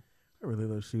too. do. I really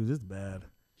love shoes. It's bad.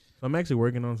 So I'm actually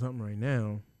working on something right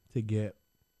now to get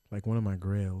like one of my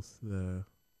grails, the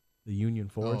Union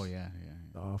Force. Oh yeah.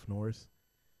 The off Norse.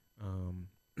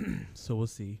 So we'll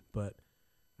see. But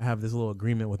I have this little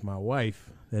agreement with my wife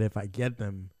that if I get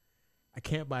them, I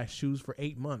can't buy shoes for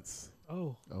 8 months.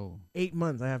 Oh. 8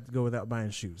 months I have to go without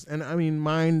buying shoes. And I mean,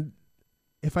 mine,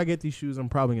 if I get these shoes, I'm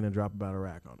probably going to drop about a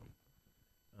rack on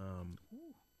them.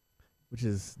 Which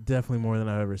is definitely more than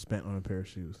I've ever spent on a pair of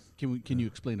shoes. Can you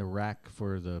explain a rack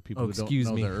for the people who don't excuse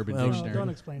know me. the Urban Well, Dictionary? Don't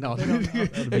explain No, it. They don't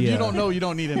know. if you don't know, you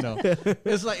don't need to know.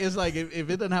 It's like if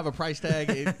it doesn't have a price tag,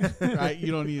 right? You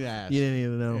don't need to ask. You didn't need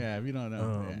to know. Yeah, if you don't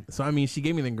know. Yeah. So I mean, she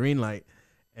gave me the green light,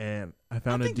 and I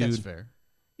found I a think dude. that's fair.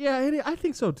 Yeah, I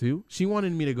think so too. She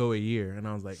wanted me to go a year, and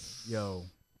I was like, "Yo,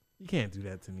 you can't do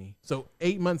that to me." So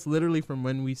 8 months, literally from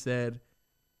when we said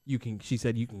you can. She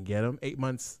said you can get them. 8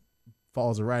 months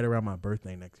falls right around my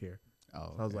birthday next year.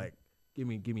 Oh, So I was like, give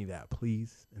me that,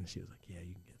 please. And she was like, yeah,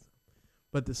 you can get some.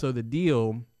 But so the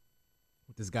deal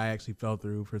with this guy actually fell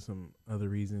through for some other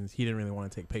reasons. He didn't really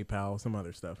want to take PayPal, some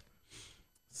other stuff.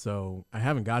 So I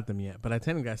haven't got them yet, but I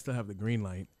technically I still have the green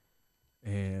light.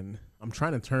 And I'm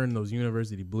trying to turn those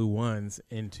university blue ones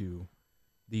into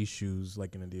these shoes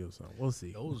like in a deal. So we'll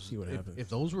see. We'll see what happens. If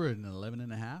those were an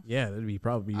 11.5, yeah, that'd be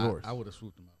probably yours. I would have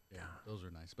swooped them up. Yeah, those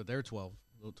are nice, but they're 12,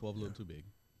 a little too big.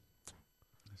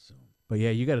 So, but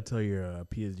yeah, you got to tell your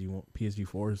PSG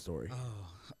 4 story.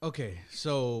 Okay,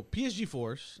 so PSG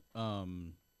 4s,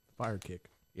 Fire kick.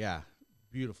 yeah,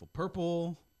 beautiful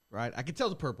purple, right? I can tell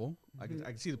the purple. I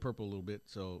can see the purple a little bit.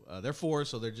 So they're 4s,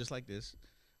 so they're just like this.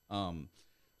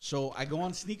 So I go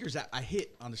on Sneakers app. I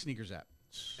hit on the Sneakers app,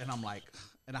 and I'm like,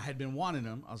 and I had been wanting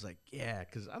them. I was like, yeah,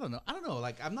 because I don't know.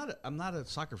 Like I'm not a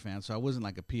soccer fan, so I wasn't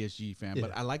like a PSG fan,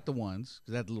 but I like the ones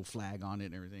because they had the little flag on it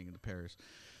and everything in the Paris.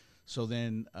 So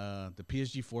then the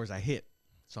PSG 4s I hit.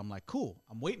 So I'm like, cool.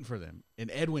 I'm waiting for them. And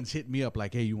Edwin's hitting me up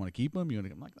like, hey, you want to keep them?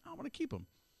 I'm like, I want to keep them.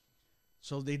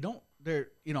 So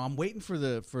I'm waiting for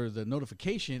the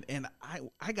notification, and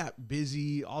I got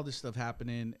busy, all this stuff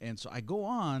happening, and so I go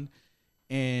on,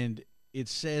 and it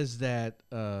says that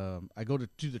I go to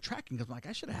do the tracking because I'm like,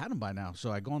 I should have had them by now.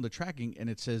 So I go on the tracking, and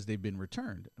it says they've been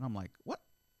returned, and I'm like, what?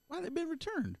 Why have they been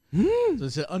returned? So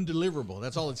it said undeliverable.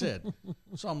 That's all it said.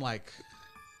 So I'm like,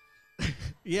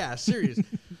 yeah, serious.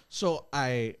 So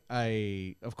I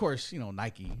of course,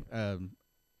 Nike,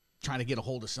 trying to get a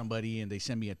hold of somebody, and they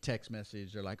send me a text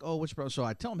message. They're like, oh, which bro? So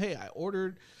I tell them, hey, I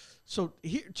ordered. So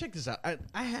here, check this out.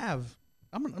 I'm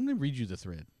gonna read you the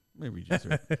thread.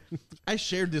 I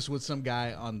shared this with some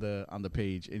guy on the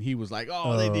page, and he was like,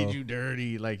 oh, they did you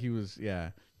dirty. Like he was,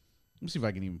 yeah. Let me see if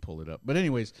I can even pull it up. But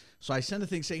anyways, so I sent a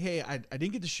thing saying, hey, I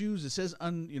didn't get the shoes. It says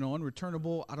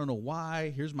unreturnable. I don't know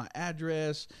why. Here's my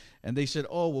address. And they said,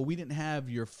 oh, well, we didn't have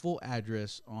your full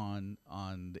address on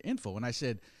the info. And I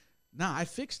said, nah, I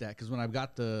fixed that, because when I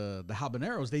got the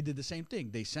habaneros, they did the same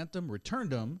thing. They sent them, returned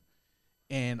them.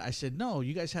 And I said, no,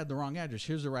 you guys had the wrong address.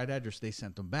 Here's the right address. They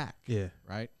sent them back. Yeah.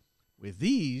 Right? With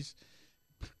these,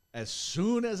 as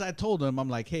soon as I told them, I'm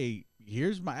like, hey,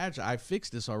 here's my address. I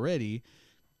fixed this already.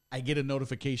 I get a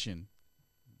notification,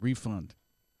 refund.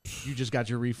 You just got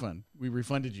your refund. We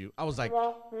refunded you. I was like,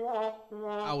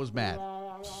 I was mad.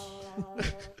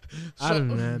 I'd have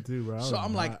been mad too, bro. So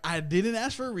I'm like, I didn't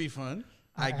ask for a refund.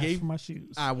 I gave for my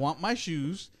shoes. I want my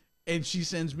shoes, and she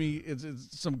sends me. It's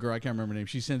some girl, I can't remember her name.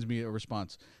 She sends me a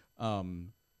response.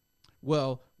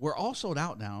 Well, we're all sold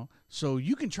out now, so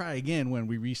you can try again when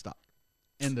we restock.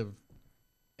 End of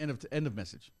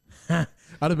message. I'd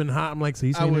have been hot. I'm like, so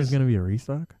you saying there's gonna be a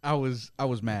restock? I was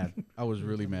mad. I was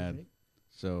really mad.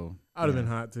 So I'd have been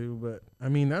hot too, but I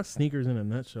mean that's sneakers in a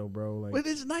nutshell, bro. Like, but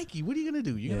it's Nike. What are you gonna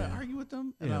do? You gonna argue with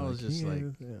them? And I was just like,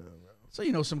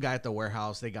 so some guy at the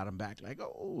warehouse, they got him back. Like,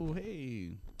 oh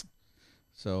hey.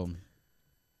 So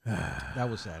That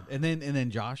was sad. And then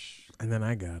Josh, And then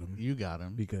I got him you got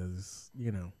him. because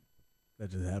that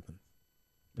just happened.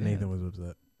 Yeah. Nathan was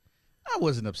upset. I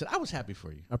wasn't upset. I was happy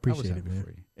for you. I appreciate was it, happy man.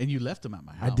 for you. And you left him at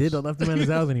my house. I did. I left him at his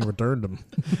house and he returned them.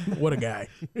 What a guy.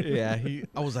 Yeah,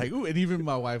 I was like, ooh, and even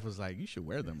my wife was like, you should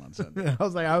wear them on Sunday. I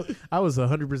was like, I was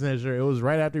 100% sure. It was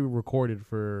right after we recorded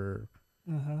for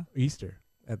Easter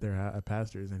at their at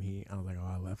Pastor's, and I was like, oh,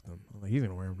 I left them. I was like, he's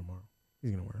gonna wear them tomorrow.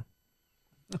 He's gonna wear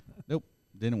them. Nope,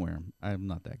 didn't wear them. I'm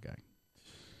not that guy.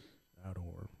 I don't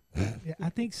wear them. Yeah, I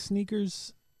think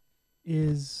sneakers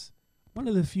is one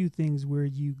of the few things where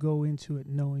you go into it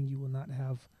knowing you will not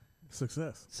have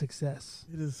Success.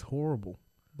 It is horrible.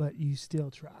 but you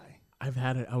still try. I've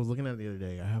had it. I was looking at it the other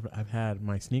day. I've had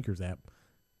my sneakers app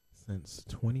since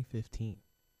 2015.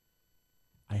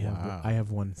 Wow. I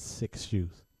have won 6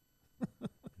 shoes in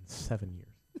 7 years.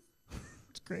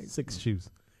 It's crazy. 6 shoes,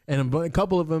 and a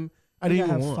couple of them I didn't even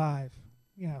have want. 5.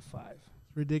 You have 5.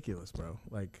 It's ridiculous, bro.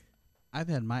 Like, I've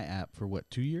had my app for what,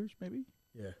 2 years maybe?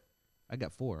 yeah, I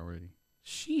got 4 already.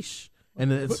 sheesh,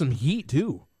 and it's some heat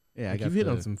too. Yeah, Like, you've hit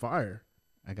on some fire.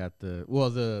 I got the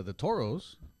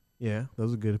Toros. Yeah,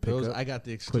 those are good to pick Those up. I got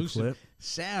the Quick exclusive. flip.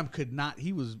 Sam could not.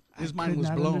 His I mind could was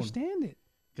not blown understand it.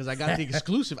 because I got the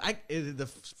exclusive. The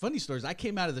funny story is I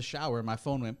came out of the shower and my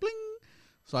phone went bling.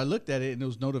 So I looked at it and it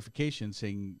was notification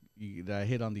saying that I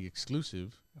hit on the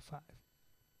exclusive. A 5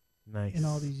 Nice. in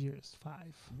all these years. 5.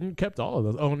 You kept all of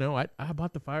those. Oh no, I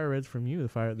bought the fire reds from you.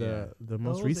 The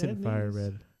most Oh, recent that fire means-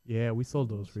 red. Yeah, we sold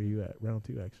those for you at round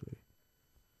 2 actually.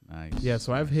 Nice. Yeah,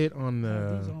 so I've hit on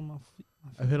These the on my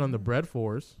I've hit on the bread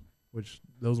fours, which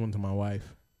those went to my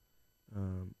wife.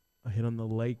 I hit on the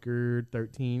Laker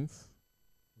 13s.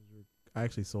 I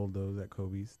actually sold those at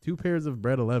Kobe's. 2 pairs of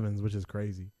bread 11s, which is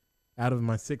crazy. Out of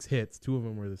my 6 hits, 2 of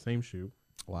them were the same shoe.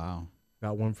 Wow.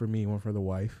 Got one for me, one for the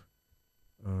wife.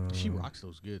 She rocks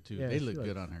those good too. yeah, They she look likes-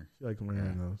 good on her. She likes wearing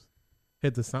Yeah. those.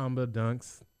 Hit the Samba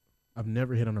dunks. I've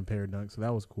never hit on a pair of dunks, so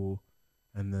that was cool.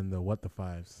 And then the what the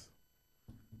fives.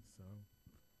 So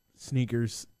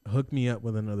sneakers, hook me up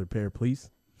with another pair,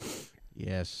 please.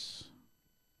 Yes.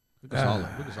 Look at solid.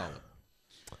 Look at solid.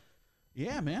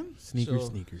 Yeah, man. Sneakers, So,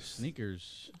 sneakers.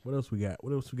 Sneakers. What else we got?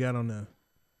 What else we got on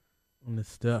this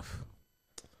stuff?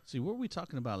 See, what were we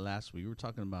talking about last week? We were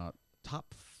talking about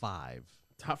top 5.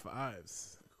 Top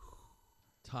fives.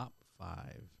 Top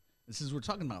 5. And since we're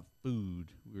talking about food,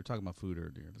 we were talking about food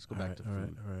earlier. Let's go back to all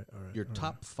food. All right. Your all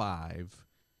top 5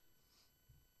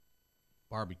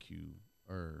 barbecue,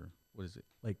 or what is it?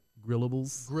 right. Like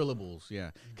grillables. Grillables,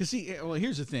 yeah. Because see, well,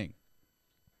 here's the thing.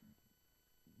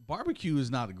 Barbecue is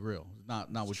not a grill. It's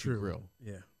not what True. you grill.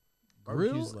 Yeah.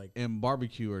 Grill Barbecue's like and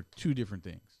barbecue are 2 different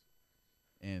things.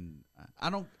 And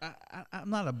I'm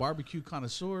not a barbecue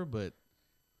connoisseur, but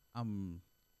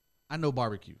I know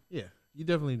barbecue. yeah, you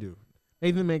definitely do.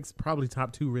 Nathan makes probably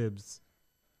top 2 ribs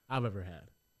I've ever had.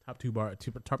 Top 2 Yeah.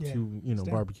 2 Stamp.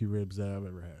 barbecue ribs that I've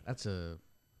ever had. That's a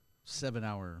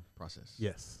 7-hour process.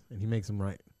 Yes, and he makes them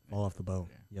right, fall off the bone,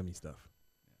 Yeah. yummy stuff.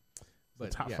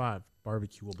 But Top yeah. 5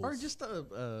 barbecueables. Or just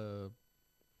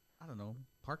I don't know,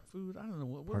 park food. I don't know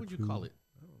what Park would you food. call it?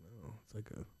 I don't know. It's like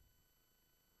a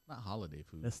Not holiday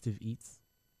food. festive eats.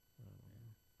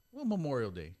 Well, Memorial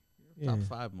Day. Yeah. Top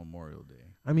 5 Memorial Day.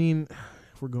 I mean,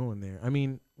 if we're going there, I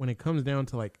mean, when it comes down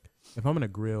to like, if I'm gonna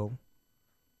grill,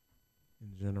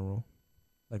 in general,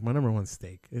 like my number 1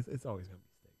 steak. It's always gonna be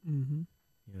steak. Mm-hmm.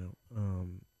 You know,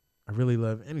 I really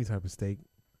love any type of steak.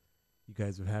 You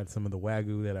guys have had some of the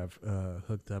Wagyu that I've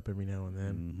hooked up every now and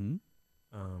then.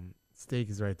 Mm-hmm. Steak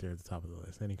is right there at the top of the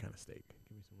list. Any kind of steak.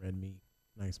 Give me some red meat,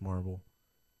 nice marble.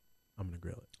 I'm gonna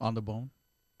grill it. On the bone.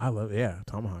 I love it. Yeah,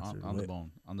 tomahawks are On the lit.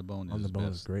 bone. On the bone is On the bone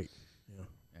best. is great. Yeah,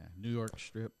 Yeah, New York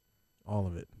strip all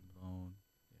of it. bone.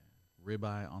 Yeah,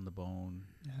 ribeye on the bone.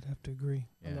 Yeah, I'd have to agree.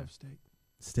 I Yeah. love steak.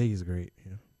 Steak is great.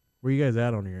 Yeah. Where you guys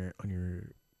at on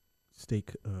your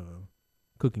steak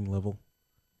cooking level?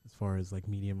 As far as like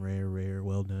medium rare,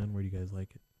 well done. Where do you guys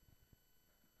like it?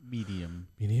 Medium.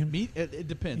 Medium. It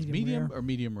depends. Medium Medium rare. or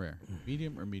medium rare.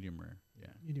 Medium or medium rare. Yeah.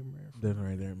 Medium rare. Definitely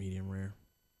right there, medium rare,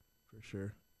 for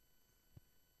sure.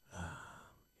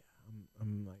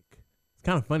 I'm like, it's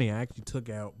kind of funny. I actually took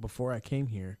out before I came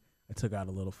here. I took out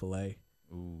a little fillet,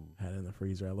 Ooh. had it in the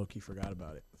freezer. I low key forgot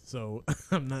about it. So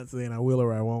I'm not saying I will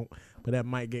or I won't, but that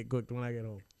might get cooked when I get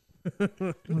home.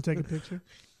 You want to take a picture?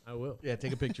 I will. Yeah,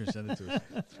 take a picture and send it to us.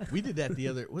 We did that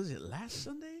was it last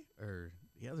Sunday or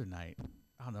the other night?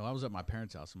 I don't know. I was at my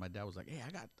parents' house and my dad was like, "Hey,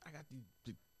 I got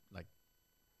these like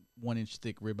 1-inch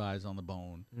thick ribeyes on the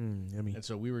bone." Yummy. And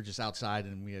so we were just outside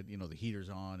and we had, the heaters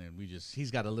on and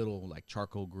he's got a little like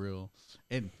charcoal grill.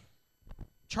 And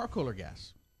charcoal or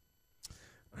gas?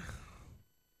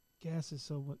 Gas is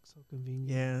so convenient.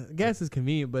 Yeah, gas is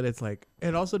convenient, but it's like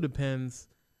it also depends.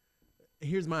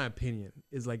 Here's my opinion: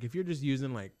 is like if you're just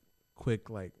using like quick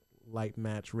like light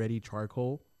match ready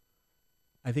charcoal,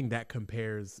 I think that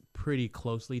compares pretty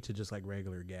closely to just like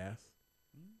regular gas.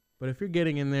 But if you're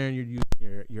getting in there and you're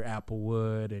using your apple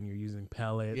wood and you're using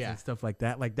pellets and stuff like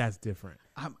that's different.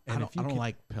 I don't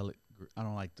like pellet. I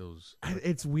don't like those.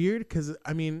 It's weird because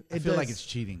I mean, I feel like it's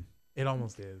cheating. It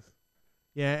almost is.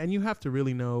 Yeah, and you have to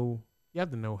really know. You have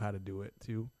to know how to do it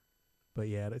too. But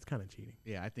yeah, it's kind of cheating.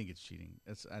 Yeah, I think it's cheating.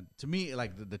 It's to me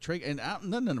like the trick, and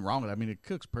nothing wrong with it. I mean, it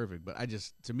cooks perfect, but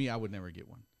to me, I would never get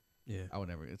one. Yeah, I would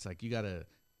never. It's like you gotta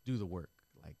do the work.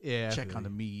 Like check on the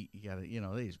meat. You gotta,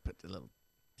 they just put the little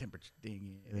temperature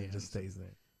thing in, and it just stays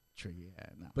there.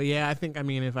 No. But yeah, I think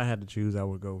if I had to choose, I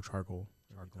would go charcoal.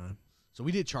 Charcoal. So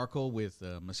we did charcoal with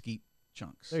mesquite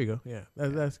chunks. There you go. Yeah,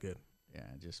 that's good. Yeah,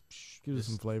 just gives it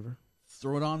some flavor.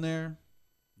 Throw it on there.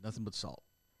 Nothing but salt.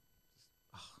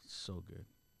 Oh, so good.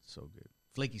 So good.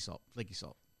 Flaky salt.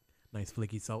 Nice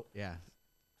flaky salt. Yeah.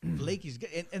 Flaky's good.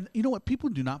 And you know what? People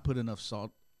do not put enough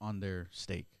salt on their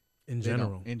steak. In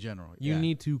general. You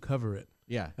need to cover it.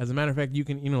 Yeah. As a matter of fact, you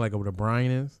can, like what a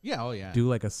brine is. Yeah. Oh, yeah. Do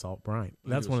like a salt brine.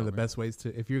 That's one of the best ways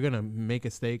to, if you're going to make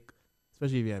a steak,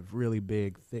 especially if you have really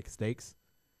big, thick steaks,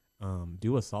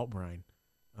 do a salt brine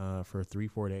for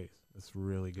 3-4 days. That's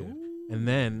really good. Ooh. And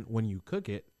then when you cook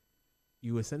it,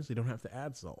 you essentially don't have to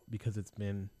add salt because it's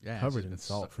been covered in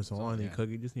salt for so long. You cook,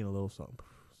 you just need a little salt.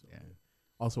 So good.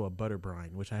 Also a butter brine,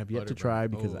 which I have yet to try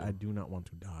because I do not want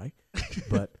to die.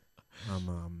 But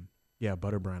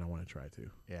butter brine I want to try too.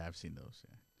 Yeah, I've seen those.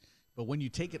 Yeah, but when you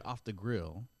take it off the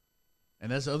grill,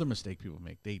 and that's the other mistake people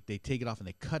make. They take it off and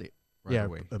they cut it right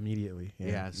away immediately.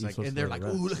 Yeah, it's like, and they're like,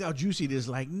 "Ooh, look how juicy it is!"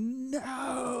 Like,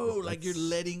 no, like you're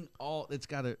letting all. It's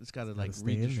gotta like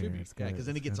redistribute, because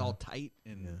then it gets all tight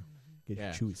and get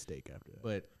chewy steak after that.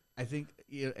 But I think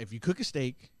if you cook a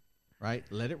steak, right,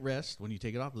 let it rest. When you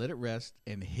take it off, let it rest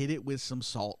and hit it with some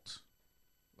salt,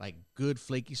 like good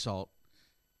flaky salt.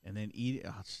 And then eat it.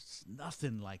 Oh, it's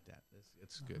nothing like that.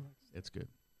 It's good. It's good.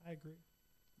 I agree.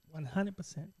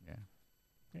 100%.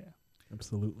 Yeah.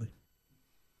 Absolutely.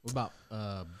 What about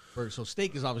burger? So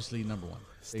steak is obviously number one.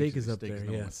 Steak is up there.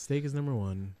 Yeah. Steak is number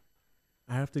one.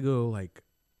 I have to go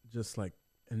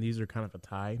and these are kind of a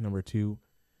tie. Number 2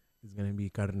 is going to be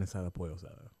carne asada, pollo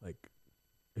asada. Like,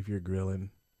 if you're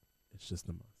grilling, it's just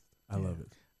a must. I love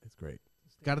it. It's great.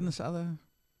 Carne asada,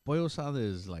 pollo asada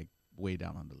is like way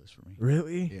down on the list for me.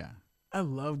 Really? Yeah. I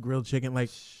love grilled chicken. Like,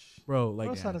 bro, like.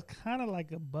 Pollo asada is kind of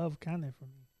like above carne for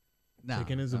me. Nah,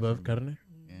 chicken is above carne?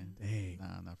 Yeah. Dang.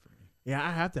 Nah, not for me. Yeah,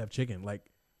 I have to have chicken. Like,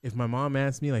 if my mom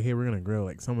asks me, like, hey, we're going to grill,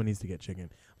 like, someone needs to get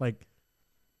chicken. Like.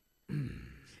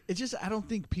 It's just, I don't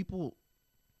think people.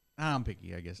 I'm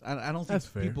picky, I guess. I don't think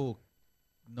people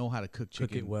know how to cook chicken.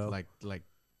 Cook it well. Like,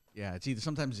 yeah, it's either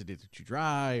sometimes it's too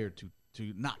dry or too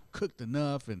not cooked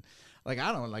enough. And, like,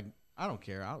 I don't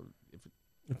care.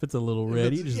 If it's a little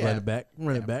red, you just let it back,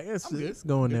 run it back. It's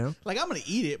going down. Like, I'm gonna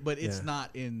eat it, but it's not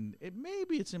in.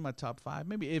 Maybe it's in my top 5.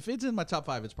 Maybe if it's in my top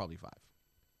 5, it's probably 5.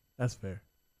 That's fair.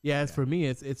 Yeah, for me,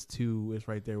 it's 2. It's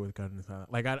right there with carne asada.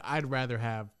 Like, I'd rather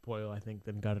have pollo, I think,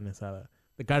 than carne asada.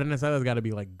 The carne asada's got to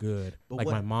be like good. But like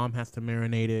my mom has to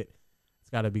marinate it. It's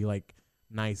got to be like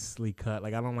nicely cut.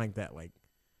 Like, I don't like that like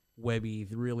webby,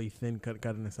 really thin cut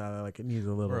carne asada. Like, it needs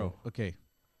a little. Bro, okay.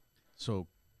 So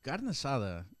carne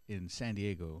asada in San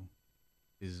Diego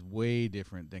is way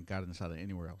different than carne asada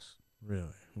anywhere else. Really?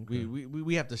 Okay.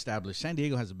 We have to establish San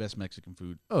Diego has the best Mexican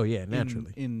food. Oh yeah,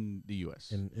 naturally in the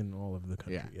U.S. in all of the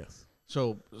country. Yeah. Yes.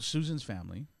 So Susan's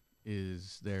family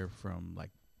is there from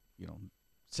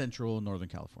Central Northern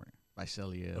California,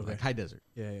 Visalia, like high desert.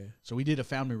 Yeah. So we did a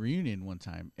family reunion one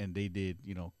time, and they did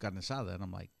carne asada, and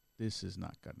I'm like, this is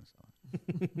not carne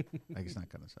asada. Like, it's not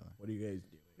carne asada. What do you guys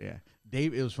do? Yeah,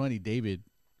 Dave. It was funny. David,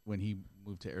 when he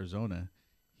moved to Arizona,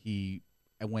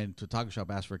 I went to a taco shop,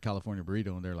 asked for a California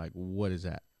burrito, and they're like, "What is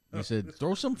that?" He said,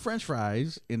 "Throw some French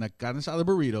fries in a carne asada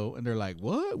burrito," and they're like,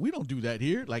 "What? We don't do that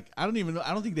here." Like, I don't even know.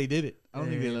 I don't think they did it. I don't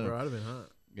think they let them. I'd have been hot.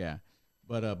 Yeah,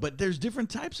 but there's different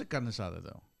types of carne asada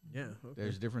though. Yeah, okay.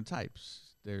 There's different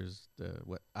types. There's the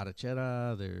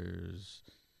arrachera. There's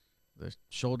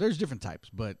there's different types,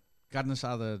 but carne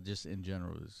asada just in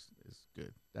general is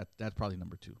good. That's probably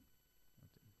number 2.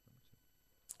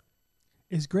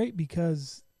 It's great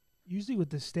because usually with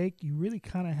the steak, you really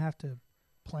kind of have to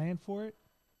plan for it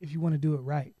if you want to do it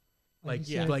right. Like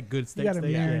good steak. You got to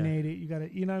marinate it. You got to,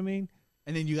 you know what I mean?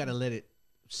 And then you got to let it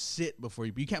sit before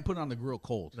you can't put it on the grill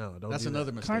cold. No, don't. That's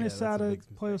another mistake. Carne asada,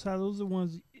 pollo asada, those are the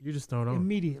ones you just throw it on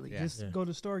immediately. Just go to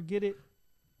the store, get it,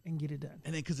 and get it done.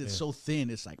 And then because it's Yeah. so thin,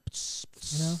 it's like,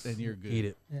 You know? and you're good. Eat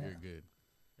it. Yeah. You're good.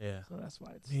 Yeah. So that's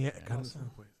why it's Yeah. Yeah.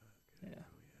 awesome. Yeah.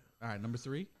 All right, number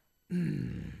 3.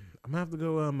 I'm gonna have to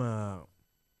go. I'm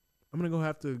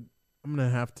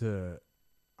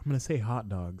gonna say hot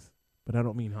dogs, but I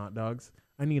don't mean hot dogs.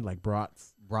 I need like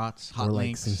brats Brats, or hot like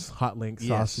links. some hot link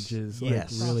Yes. sausages,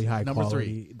 Yes. like really high Number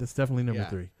quality. That's definitely number Yeah.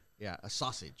 3. Yeah, a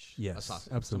sausage. Yes, a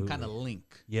sausage. absolutely. Some kind of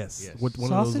link. Yes. Yes. With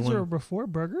one of Sausage those or one, before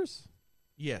burgers?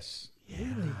 Yes.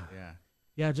 Really? Yeah.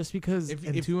 yeah, just because If-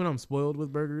 and if- two, and I'm spoiled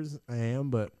with burgers, I am,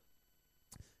 but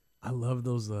I love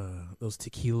those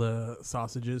tequila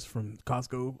sausages from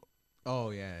Costco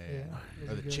Oh yeah, yeah. Yeah. Or those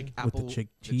the are good. chick with apple, the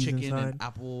cheese chicken inside. and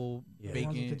apple Yeah. The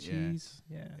ones bacon. with the Yeah. cheese.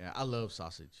 Yeah. Yeah, I love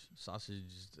sausage. Sausage,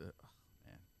 is oh,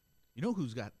 man. You know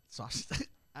who's got sausage?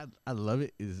 I love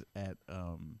it. Is at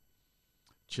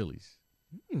Chili's,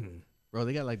 bro.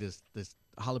 They got like this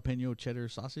jalapeno cheddar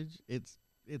sausage. It's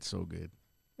so good.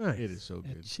 Nice. It is so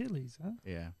At good. Chili's, huh?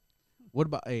 Yeah. What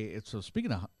about so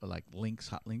speaking of like links,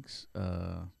 hot links,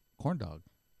 corn dog,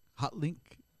 hot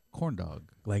link corn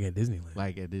dog, Like at Disneyland.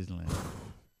 like at Disneyland.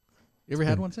 You ever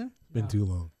had one, Sam? It's been No. too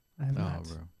long, I have Oh,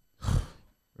 not.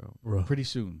 bro. bro. Pretty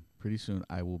soon,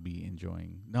 I will be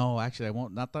enjoying. No, actually, I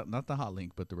won't. Not the hot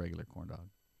link, but the regular corn dog.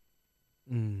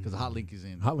 Because the hot link is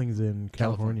in Hot Link's in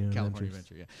California. California Adventures.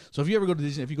 Adventure. Yeah. So if you ever go to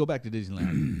Disney, if you go back to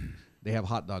Disneyland, they have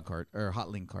hot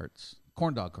link carts,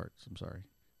 corn dog carts. I'm sorry.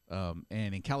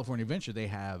 And in California Adventure, they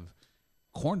have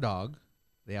corn dog,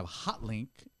 they have hot link,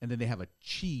 and then they have a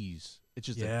cheese. It's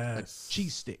just a Yes.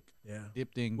 cheese stick Yeah,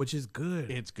 dip thing. which is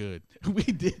good. It's good.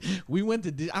 We went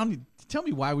to. I don't need, tell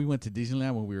me why we went to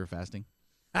Disneyland when we were fasting.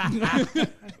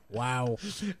 Wow,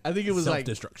 I think it was like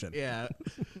self-destruction. yeah.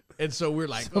 And so we're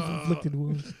like, Self-inflicted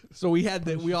wounds. so we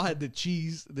all had the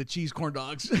cheese corn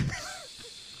dogs.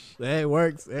 Hey, it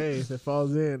works. Hey, if it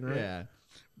falls in, right? Yeah.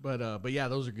 But yeah,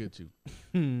 those are good too.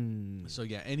 Hmm. So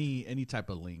yeah, any type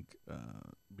of link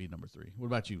be number 3. What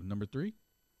about you? Number 3?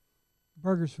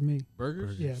 Burgers for me.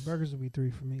 Burgers? Yeah, burgers would be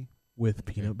 3 for me. With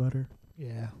peanut butter.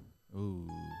 Yeah, Ooh.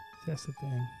 that's the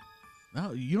thing.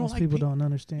 No, you don't Most like people don't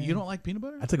understand. You don't like peanut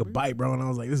butter? I took a bite, bro, and I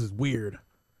was like, "This is weird."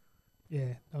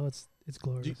 Yeah. Oh, it's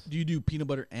glorious. Do you do peanut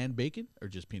butter and bacon or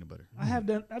just peanut butter? I've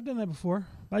done that before.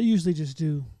 I usually just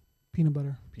do peanut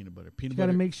butter. Peanut butter. You Peanut got to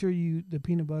butter. make sure the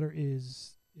peanut butter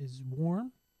is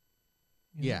warm.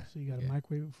 You know, Yeah, So you got to yeah.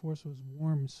 microwave it before so it's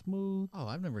warm and smooth. Oh,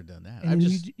 I've never done that. And I've then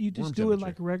just you just room do it temperature.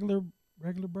 like a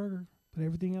regular burger. Put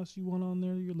everything else you want on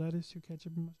there, your lettuce, your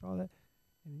ketchup, and all that,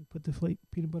 and you put the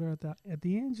peanut butter at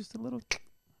the end, just a little.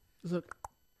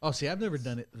 Oh, see, I've never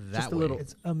done it that Just a way. little-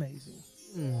 It's amazing.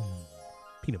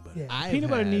 Peanut butter. Yeah, I've peanut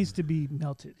butter had- needs to be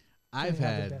melted. I've They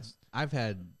have the had best. I've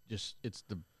had just it's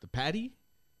the patty,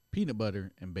 peanut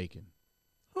butter, and bacon.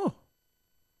 Oh,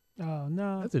 Oh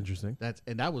no, that's interesting.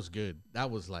 That was good. That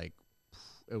was like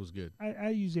it was good. I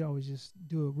usually always just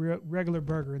do a regular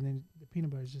burger, and then the peanut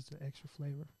butter is just an extra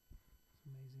flavor. It's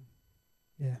amazing.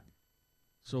 Yeah,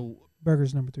 So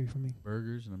burger's number 3 for me.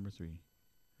 burgers number 3.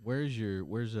 Where's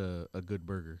a good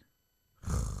burger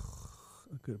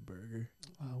A good burger.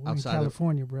 We're Outside in of-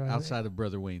 California, bro. outside of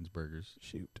Brother Wayne's Burgers?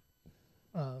 Shoot.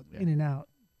 Yeah. In and out.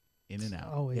 In and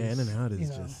out. Always. Yeah, In and Out you is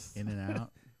know, just. In and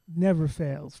out. never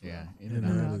fails. Bro. Yeah, In and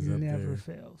Out is up never there.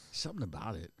 fails. Something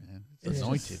about it, man. It's It's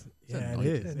anointed. just- It's Yeah, it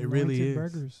anointed. is. It really Anointed is.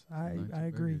 Burgers. Anointed I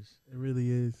agree. burgers. It really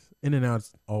is. In and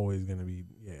Out's always gonna be.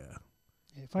 Yeah.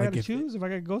 If I Like got to if it- choose, if I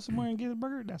got to go somewhere and get a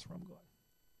burger, that's where I'm going.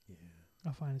 Yeah.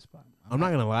 I'll find a spot. I'm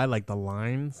not gonna lie. Like the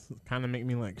lines kind of make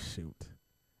me like shoot.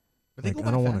 But they Like, go I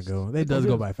by don't want fast. to go. They It does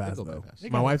go go by They fast go by though. fast. They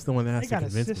My got wife's the one that has They to got a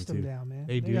convince me system to. down, man.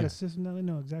 They do. got a system down. They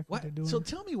know exactly what What? they're doing. So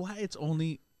tell me why it's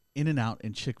only In and Out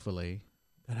and Chick-fil-A,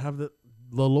 That have the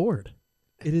Lord.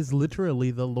 It is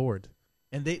literally the Lord.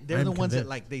 and they're I'm the ones that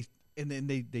convinced. like and then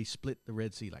they split the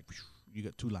Red Sea like you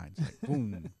got 2 lines like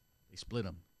boom, they split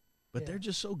them, but Yeah. they're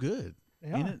just so good.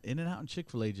 They are. In and Out and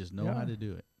Chick-fil-A just know They how are. to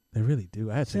do it. They really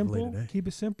do. I had Chick-fil-A simple. today. Keep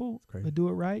it simple, crazy. but do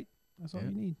it right. That's all Yeah.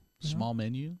 you need. you know? Small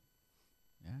menu.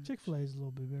 Yeah. Chick-fil-A is a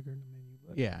little bit bigger than the menu,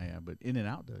 but Yeah, but In and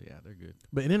Out though, yeah, they're good.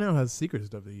 But In and Out has secret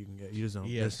stuff that you can get. You just don't.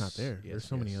 Yes. It's not there. Yes, There's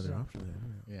so many yes. other Yeah. options. At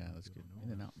In-N-Out. Yeah, that's good.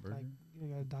 In and Out burger. like you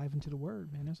gotta dive into the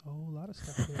word, man. There's a whole lot of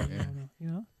stuff there. Yeah. You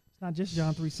know, it's not just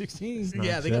John 3:16. not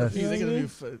yeah, they got a just- few. They got a Yeah.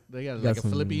 few. They got Got like a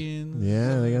some- Philippians.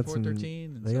 yeah, they got some-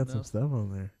 413. And They got something some else. stuff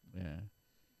on there. Yeah.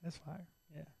 That's fire.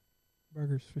 Yeah,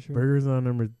 burgers for sure. Burgers on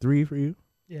number 3 for you.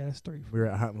 Yeah, that's 3. We're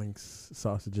at Hot Links,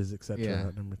 sausages, etc. Yeah.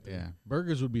 At number 3. Yeah.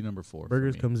 Burgers would be number 4.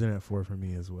 Burgers for me. comes in at 4 for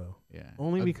me as well. Yeah.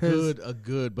 only a because- a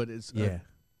good, but it's Yeah,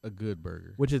 a good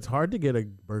burger. which it's hard to get a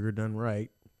burger done right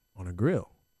on a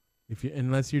grill. If you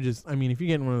unless you're just, I mean, if you're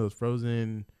getting one of those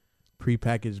frozen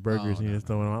prepackaged burgers and you no, just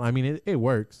throw it on. I mean, it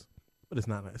works, but it's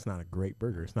not a great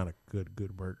burger. It's not a good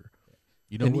burger.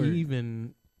 You know,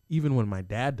 And even when my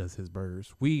dad does his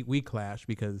burgers, we clash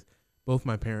because both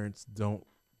my parents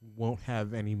won't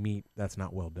have any meat that's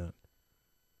not well done.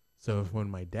 So if when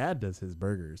my dad does his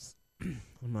burgers,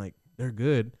 I'm like, they're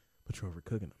good, but you're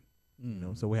overcooking them. You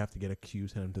know, so we have to get a cube,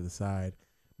 send them to the side,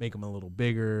 make them a little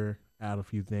bigger, add a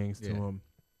few things to them,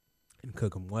 and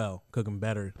cook them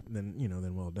better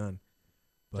than well done.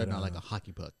 But not like a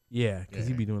hockey puck. Yeah, because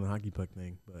you'd be doing the hockey puck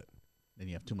thing, but then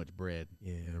you have too much bread.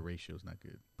 Yeah, and the ratio's not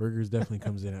good. Burgers definitely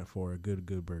comes in at 4, a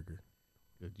good burger.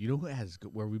 Good. You know who has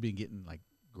where we've been getting like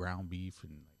ground beef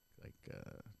and like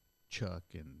Chuck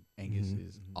and Angus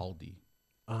is Aldi.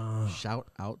 Shout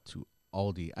out to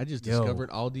Aldi. I just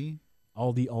discovered Aldi.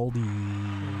 Aldi's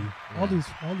Aldi's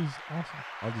awesome.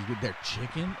 Aldi's good. Their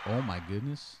chicken, oh my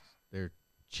goodness. Their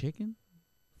chicken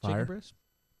breast,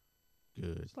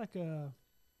 good. It's like a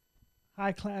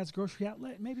high class grocery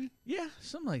outlet, maybe. Yeah,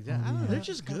 something like that. I don't know. They're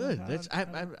just good. That's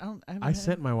I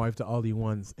sent my wife to Aldi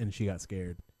once and she got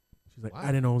scared. She's like, I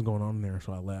didn't know what was going on there,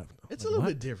 so I left. It's a little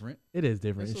bit different. It is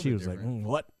different. And she was like,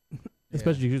 what?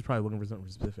 Especially she was probably looking for something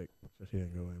specific, so she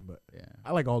didn't go in. But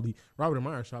I like Aldi. Robert and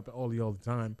Meyer shop at Aldi all the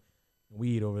time.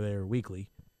 We eat over there weekly,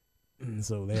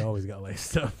 so they always got like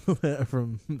stuff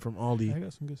from Aldi. I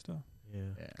got some good stuff.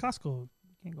 Yeah. Costco,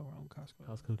 can't go wrong with Costco.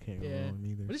 Costco can't go wrong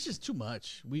either. But it's just too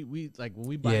much. We like when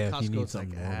we buy Costco, it's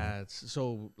like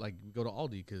so like we go to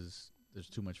Aldi because there's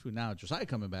too much food. Now Josiah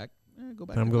coming back, go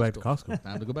back. Time to go back to Costco.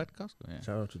 Time to go back to Costco. Yeah.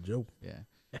 Shout out to Joe. Yeah.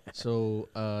 So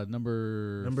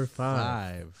number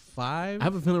 5. I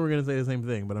have a feeling we're gonna say the same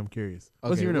thing, but I'm curious. Okay,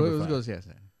 what's your number 5? Let's go. Yeah,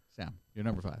 Sam, your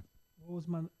number 5. What was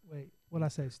my what'd I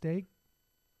say? Steak?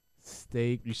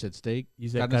 Steak. You said steak. You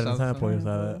said carne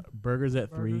asada. Burgers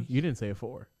at 3. You didn't say a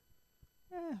 4.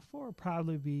 4 would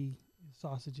probably be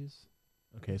sausages.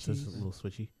 Okay, so it's a little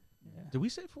switchy. Yeah. Did we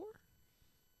say 4?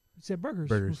 You said burgers.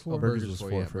 Burgers. Burgers was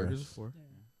 4 for Burgers us. was 4.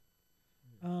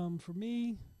 Yeah. For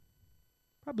me,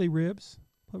 probably ribs.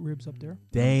 Put ribs up there.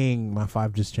 Dang, my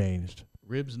 5 just changed.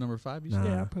 Ribs number 5. You said?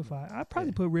 Yeah, I put 5. I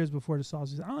probably put ribs before the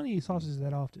sausages. I don't eat sausages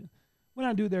that often. When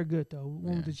I do, they're good though.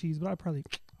 One with the cheese, but I'll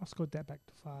scoot that back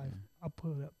to 5. Yeah. I'll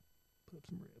put up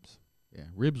some ribs. Yeah,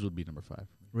 ribs would be number 5.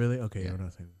 Really? Okay, we're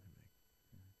not saying the same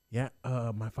thing. Yeah,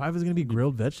 my 5 is gonna be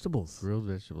grilled vegetables. Grilled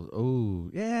vegetables.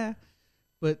 Oh, yeah,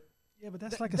 but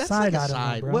that's like a side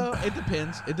item, bro. Well, it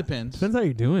depends. Depends how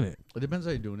you're doing it. It depends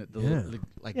how you're doing it. But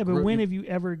when have you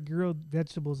ever grilled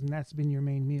vegetables and that's been your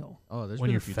main meal? Oh, there's when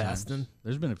been you're a few fasting. Times.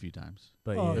 There's been a few times.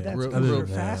 But that's grilled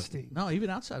fasting. No, even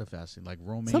outside of fasting, like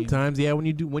romaine. Sometimes,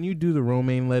 when you do the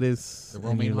romaine lettuce, the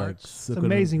romaine hearts. It's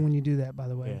amazing when you do that. By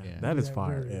the way, that is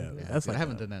fire. That's I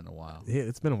haven't done that in a while. Yeah,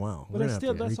 it's been a while. But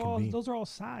that's all. Those are all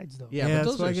sides, though. Yeah, but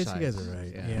those so are I guess sides. you guys are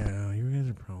right. Yeah, you guys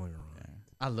are probably wrong.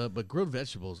 But grilled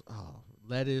vegetables. Oh,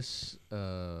 lettuce,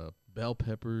 bell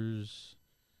peppers,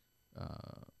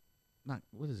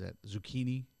 what is that?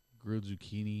 Zucchini, grilled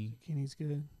zucchini. Zucchini's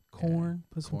good. Corn,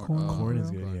 put some corn. Corn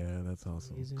is good. Yeah, that's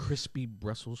awesome. Amazing. Crispy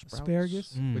Brussels sprouts.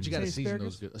 Asparagus. But you got to season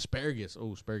those good. Asparagus.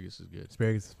 Oh, asparagus is good.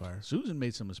 Asparagus is fire. Susan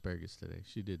made some asparagus today.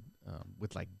 She did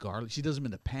with like garlic. She does them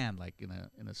in a pan, like in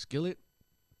a skillet.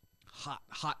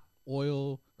 Hot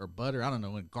oil or butter. I don't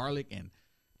know, and garlic and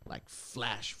like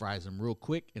flash fries them real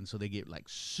quick, and so they get like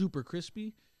super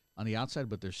crispy on the outside,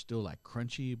 but they're still like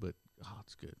crunchy. But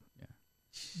it's good.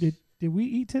 Yeah. Did we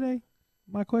eat today?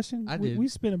 My question. I did. We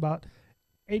spent about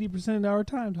 80% of our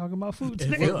time talking about food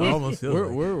today.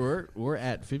 We're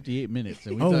at 58 minutes,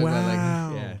 and we talk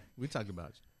about we talk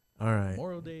about all right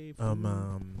Memorial Day. Food.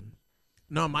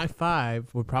 No, my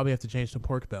 5 would probably have to change to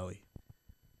pork belly.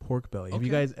 Pork belly. Okay. Have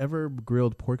you guys ever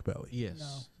grilled pork belly?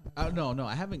 Yes. No,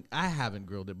 I haven't. I haven't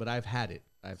grilled it, but I've had it.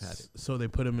 So they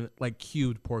put them in like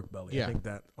cubed pork belly. Yeah. I think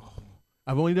that.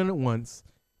 I've only done it once,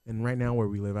 and right now where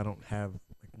we live, I don't have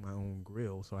like my own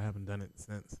grill, so I haven't done it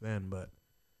since then. But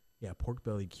yeah, pork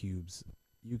belly cubes,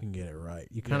 you can get it right.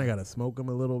 You kind of got to smoke them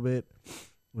a little bit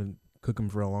when cook them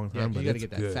for a long time. Yeah, but you got to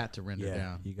get that fat to render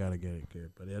down. You got to get it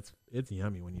good, but it's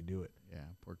yummy when you do it. Yeah,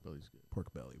 pork belly's good.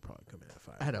 Pork belly probably come in at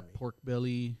 5. I had a pork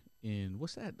belly in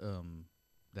what's that?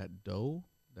 That dough,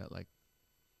 that like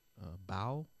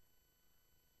bao,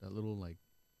 that little like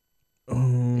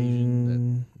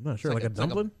Asian. I'm not sure, like a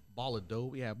dumpling, like a ball of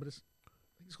dough. Yeah, but I think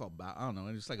it's called bao. I don't know.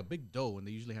 And it's like a big dough, and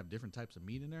they usually have different types of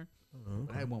meat in there. Okay.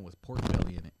 But I had one with pork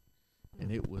belly in it,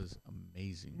 and it was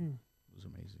amazing. It was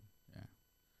amazing. Yeah.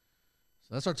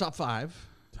 So that's our top 5.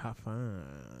 Top 5.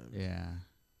 Yeah.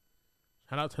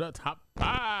 Shout out to the top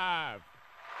 5.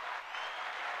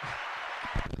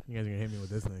 You guys are gonna hit me with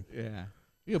this thing. Yeah.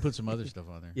 You gotta put some other stuff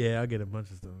on there. Yeah, I'll get a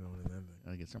bunch of stuff going in that thing.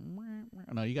 I get some.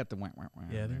 No, you got the.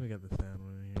 Yeah, I think we got the sound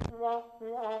one in here.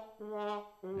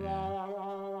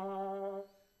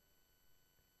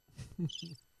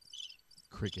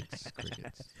 Crickets.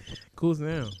 Cool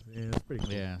sound. Yeah, it's pretty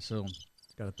cool. Yeah, so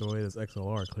Got to throw away this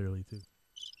XLR clearly too.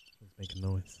 It's making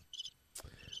noise.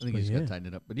 I think you just got to tighten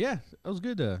it up. But yeah, that was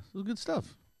good. It was good stuff.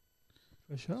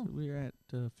 For sure. So we're at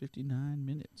 59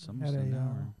 minutes. Had Almost an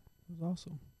hour. It was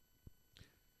awesome.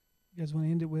 You guys want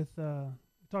to end it with? We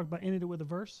talked about ending it with a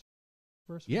verse.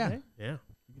 Verse. For Yeah. the day? Yeah,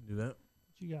 you can do that.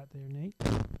 What you got there, Nate?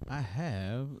 I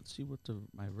have. Let's see what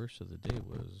my verse of the day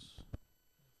was.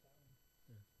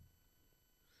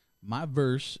 My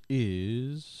verse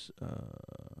is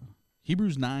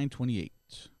Hebrews 9:28.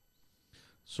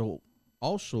 So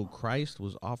also Christ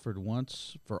was offered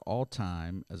once for all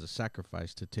time as a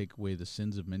sacrifice to take away the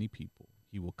sins of many people.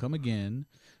 He will come again,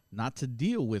 not to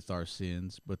deal with our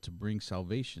sins, but to bring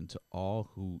salvation to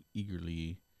all who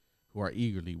are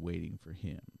eagerly waiting for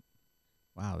him.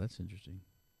 Wow, that's interesting.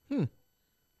 That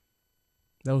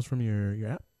was from your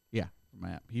app? Yeah, from my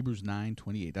app. Hebrews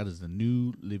 9:28. That is the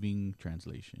New Living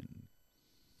Translation.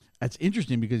 That's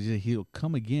interesting because he'll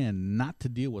come again not to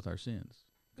deal with our sins.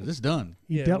 Because it's done.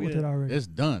 He dealt with it already. It's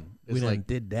done. It's We like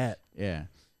did that. yeah.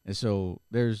 And so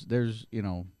there's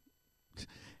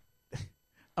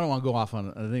I don't want to go off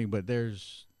on a thing, but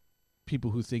there's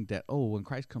people who think that, when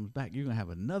Christ comes back, you're going to have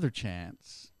another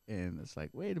chance. And it's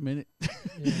like, wait a minute.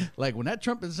 Yeah. Like when that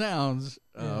trumpet sounds,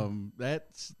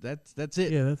 that's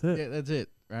it. Yeah, that's it. Yeah, that's it,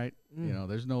 right?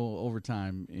 There's no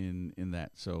overtime in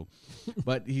that. So,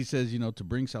 but he says, to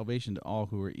bring salvation to all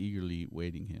who are eagerly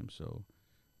waiting him. So,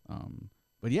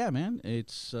 but yeah, man,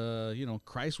 it's,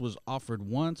 Christ was offered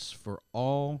once for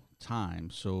all time.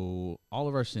 So all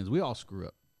of our sins, we all screw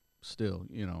up still,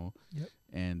 Yep.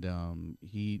 and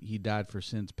he died for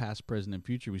sins past, present, and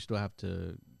future. We still have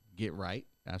to get right,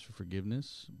 ask for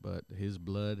forgiveness, but his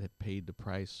blood had paid the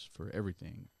price for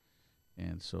everything.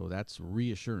 And so that's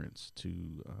reassurance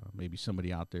to maybe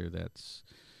somebody out there that's,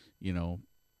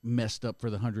 messed up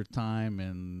for the 100th time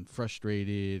and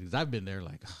frustrated. Because I've been there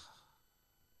like,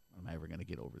 when am I ever going to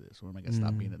get over this? When am I going to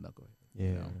stop being a knucklehead?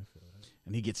 Yeah.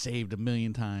 And he gets saved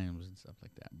 1,000,000 times and stuff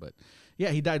like that. But, yeah,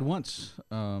 he died once,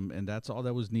 and that's all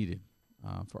that was needed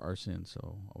for our sins. So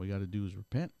all we got to do is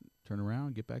repent, turn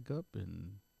around, get back up,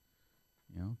 and,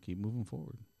 keep moving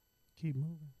forward. Keep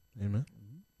moving. Amen.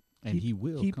 And he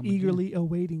will keep come eagerly again.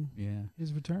 awaiting Yeah.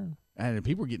 his return. And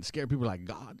people are getting scared. People are like,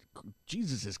 God,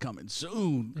 Jesus is coming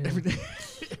soon. Yeah. Everything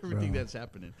Bro. that's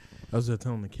happening. I was just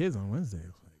telling the kids on Wednesday, I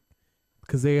was like,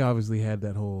 because they obviously had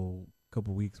that whole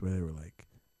couple weeks where they were like,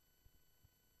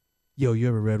 "Yo, you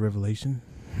ever read Revelation?"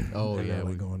 Oh, And yeah, they're,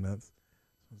 like we- going nuts.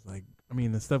 It's like, I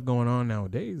mean, the stuff going on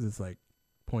nowadays, it's like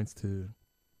points to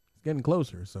it's getting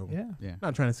closer. So Yeah. Yeah.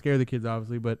 not trying to scare the kids,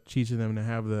 obviously, but teaching them to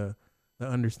have the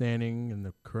understanding and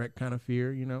the correct kind of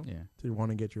fear, Yeah. to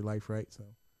want to get your life right. So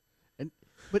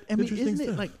But, I mean, Interesting isn't it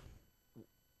stuff. like,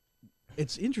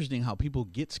 it's interesting how people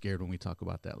get scared when we talk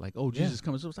about that. Like, oh, Jesus is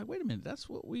coming. So it's like, wait a minute, that's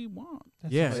what we want.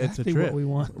 That's Yeah, it's a exactly trip. what we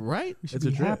want. Right? We should it's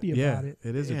be a trip. happy Yeah, about it.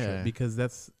 It is a Yeah. trip because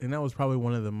that was probably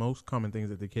one of the most common things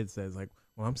that the kid says. Like,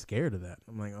 well, I'm scared of that.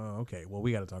 I'm like, oh, okay. Well,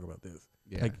 we got to talk about this.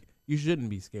 Yeah. Like, you shouldn't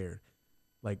be scared.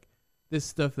 Like, this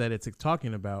stuff that it's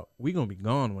talking about, we gonna be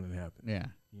gone when it happens. Yeah.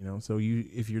 So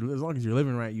as long as you're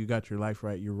living right, you got your life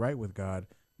right, you're right with God.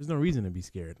 There's no reason to be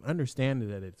scared. Understand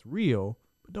that it's real,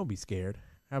 but don't be scared.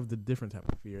 Have the different type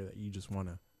of fear that you just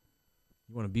wanna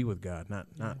be with God, not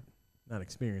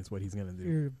experience what He's gonna do.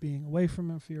 Fear of being away from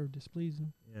him, fear of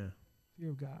displeasing, Yeah. fear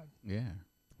of God. Yeah.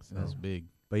 So, That's big.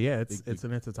 but yeah, it's Big,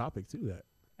 it's a topic too that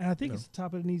And I think No. it's a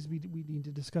topic that we need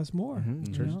to discuss more. Mhm.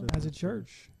 you Church know, does as a that.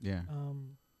 church. Yeah.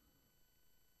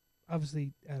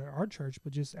 Obviously at our church,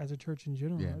 but just as a church in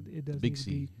general, Yeah. it does Big need to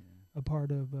C. be a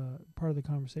part of the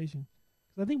conversation.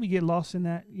 'Cause I think we get lost in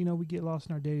that. We get lost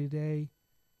in our day to day.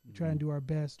 We try and do our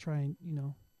best. Try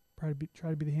and try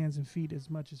to be the hands and feet as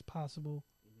much as possible.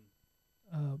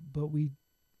 But we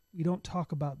don't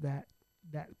talk about that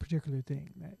particular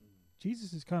thing. That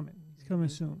Jesus is coming. He's coming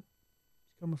soon.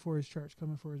 He's coming for his church.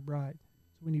 Coming for his bride.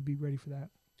 So we need to be ready for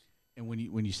that. And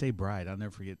when you say bride, I'll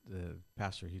never forget the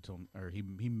pastor. He told me, or he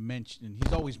mentioned, and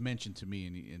he's always mentioned to me,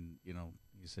 and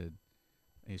he said,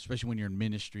 especially when you're in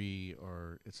ministry,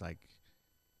 or it's like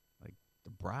the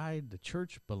bride, the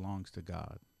church belongs to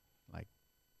God. Like,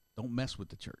 don't mess with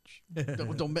the church.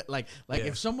 don't like Yeah.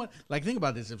 if someone, like, think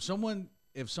about this. If someone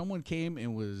came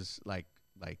and was like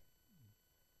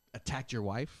attacked your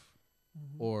wife,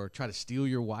 or try to steal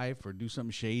your wife, or do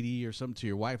something shady or something to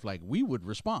your wife, like, we would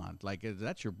respond. Like,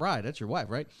 that's your bride, that's your wife,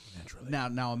 right? naturally.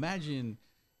 Now imagine,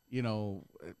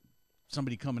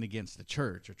 somebody coming against the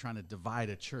church or trying to divide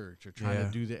a church or trying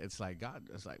to do that. It's like God.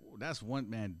 It's like, well, that's one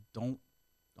man. Don't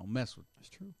mess with. That's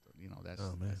true. You know, that's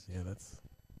Oh man, that's, that's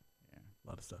a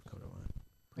lot of stuff coming to mind.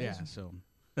 yeah.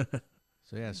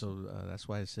 So that's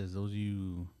why it says those of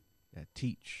you that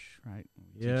teach, right?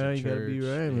 Yeah, you gotta be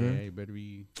right, man. Yeah, you better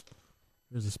be.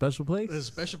 There's a special place. There's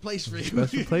a special place for you.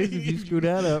 Special place if you screw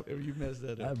that up. If you mess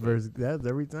that That up. verse, that's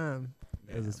every time.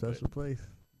 Yeah, There's a special place.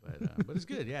 But it's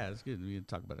good. Yeah, it's good. We can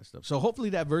talk about that stuff. So hopefully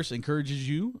that verse encourages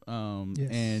you. Yes.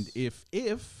 And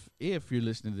if you're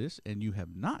listening to this and you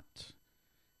have not,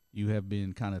 you have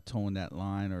been kind of towing that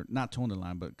line, or not towing the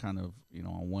line, but kind of, you know,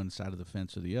 on one side of the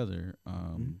fence or the other.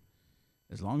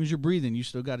 As long as you're breathing, you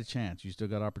still got a chance. You still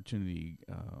got opportunity.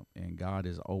 And God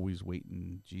is always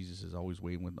waiting. Jesus is always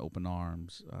waiting with open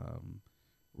arms,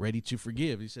 ready to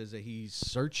forgive. He says that he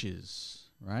searches,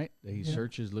 right? That he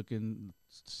searches, looking,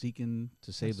 seeking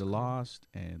to save the lost.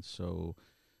 And so,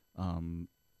 and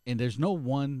there's no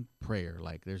one prayer.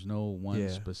 Like, there's no one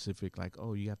specific, like,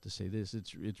 oh, you have to say this.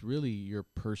 It's really your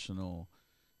personal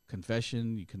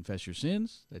confession. You confess your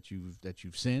sins, that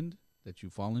you've sinned, that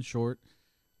you've fallen short.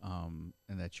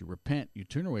 And that you repent, you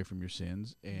turn away from your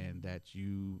sins, and that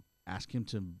you ask him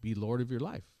to be Lord of your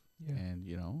life. Yeah. And,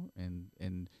 you know,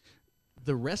 and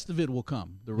the rest of it will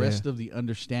come. The rest of the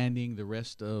understanding, the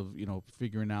rest of, you know,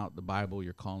 figuring out the Bible,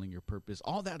 your calling, your purpose,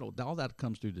 all that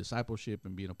comes through discipleship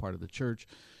and being a part of the church.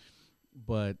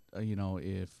 But, you know,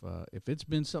 if it's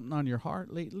been something on your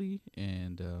heart lately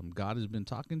and God has been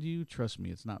talking to you, trust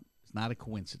me, it's not a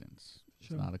coincidence.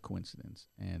 Sure. It's not a coincidence.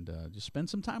 And just spend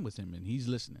some time with him. And he's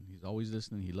listening. He's always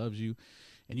listening. He loves you.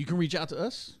 And you can reach out to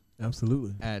us.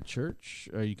 Absolutely. At church.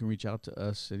 Or you can reach out to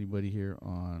us, anybody here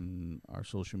on our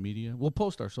social media. We'll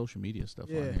post our social media stuff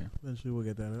on here. Eventually we'll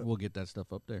get that up. We'll get that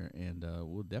stuff up there. And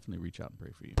we'll definitely reach out and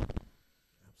pray for you.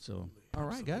 Absolutely. So, all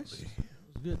right, guys. It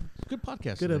was good. It's a good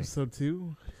podcast Good today. episode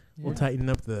 2. Yeah. We'll tighten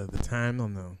up the time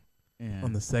on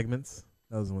the segments.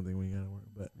 That was the one thing we got to work.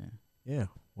 But, yeah.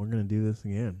 We're going to do this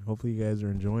again. Hopefully you guys are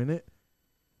enjoying it.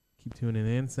 Keep tuning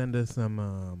in. Send us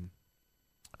some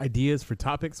ideas for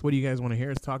topics. What do you guys want to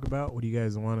hear us talk about? What do you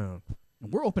guys want to...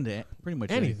 We're open to pretty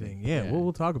much anything. Yeah,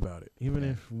 we'll talk about it. Even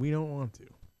if we don't want to.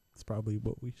 It's probably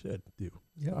what we should do.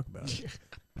 Talk about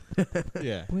it.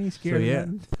 Yeah. We ain't scared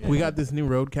of we got this new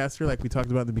Roadcaster like we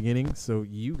talked about in the beginning. So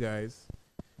you guys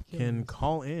can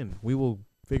call in. We will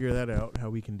figure that out, how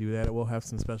we can do that. We'll have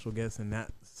some special guests in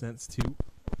that sense too.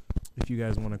 If you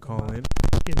guys want to call in.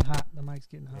 It's getting hot. The mic's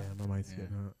getting hot. Yeah, my mic's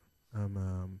getting hot.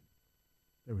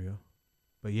 There we go.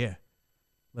 But yeah,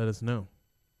 let us know.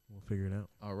 We'll figure it out.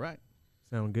 All right.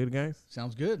 Sound good, guys?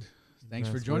 Sounds good. Thanks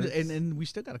for joining. And we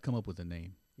still got to come up with a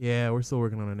name. Yeah, we're still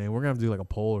working on a name. We're going to have to do like a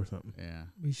poll or something. Yeah.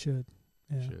 We should.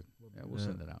 Yeah. We should. Yeah, we'll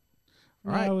send it out.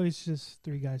 All right. It's just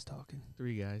 3 guys talking.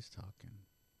 3 guys talking.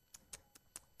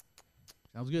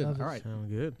 Sounds good. All right. Sound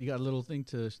good. You got a little thing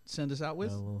to send us out with?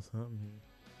 Got a little something here.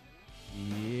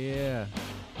 Yeah.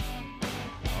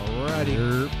 All righty.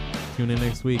 Tune in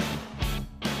next week.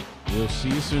 We'll see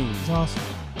you soon. It's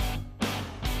awesome.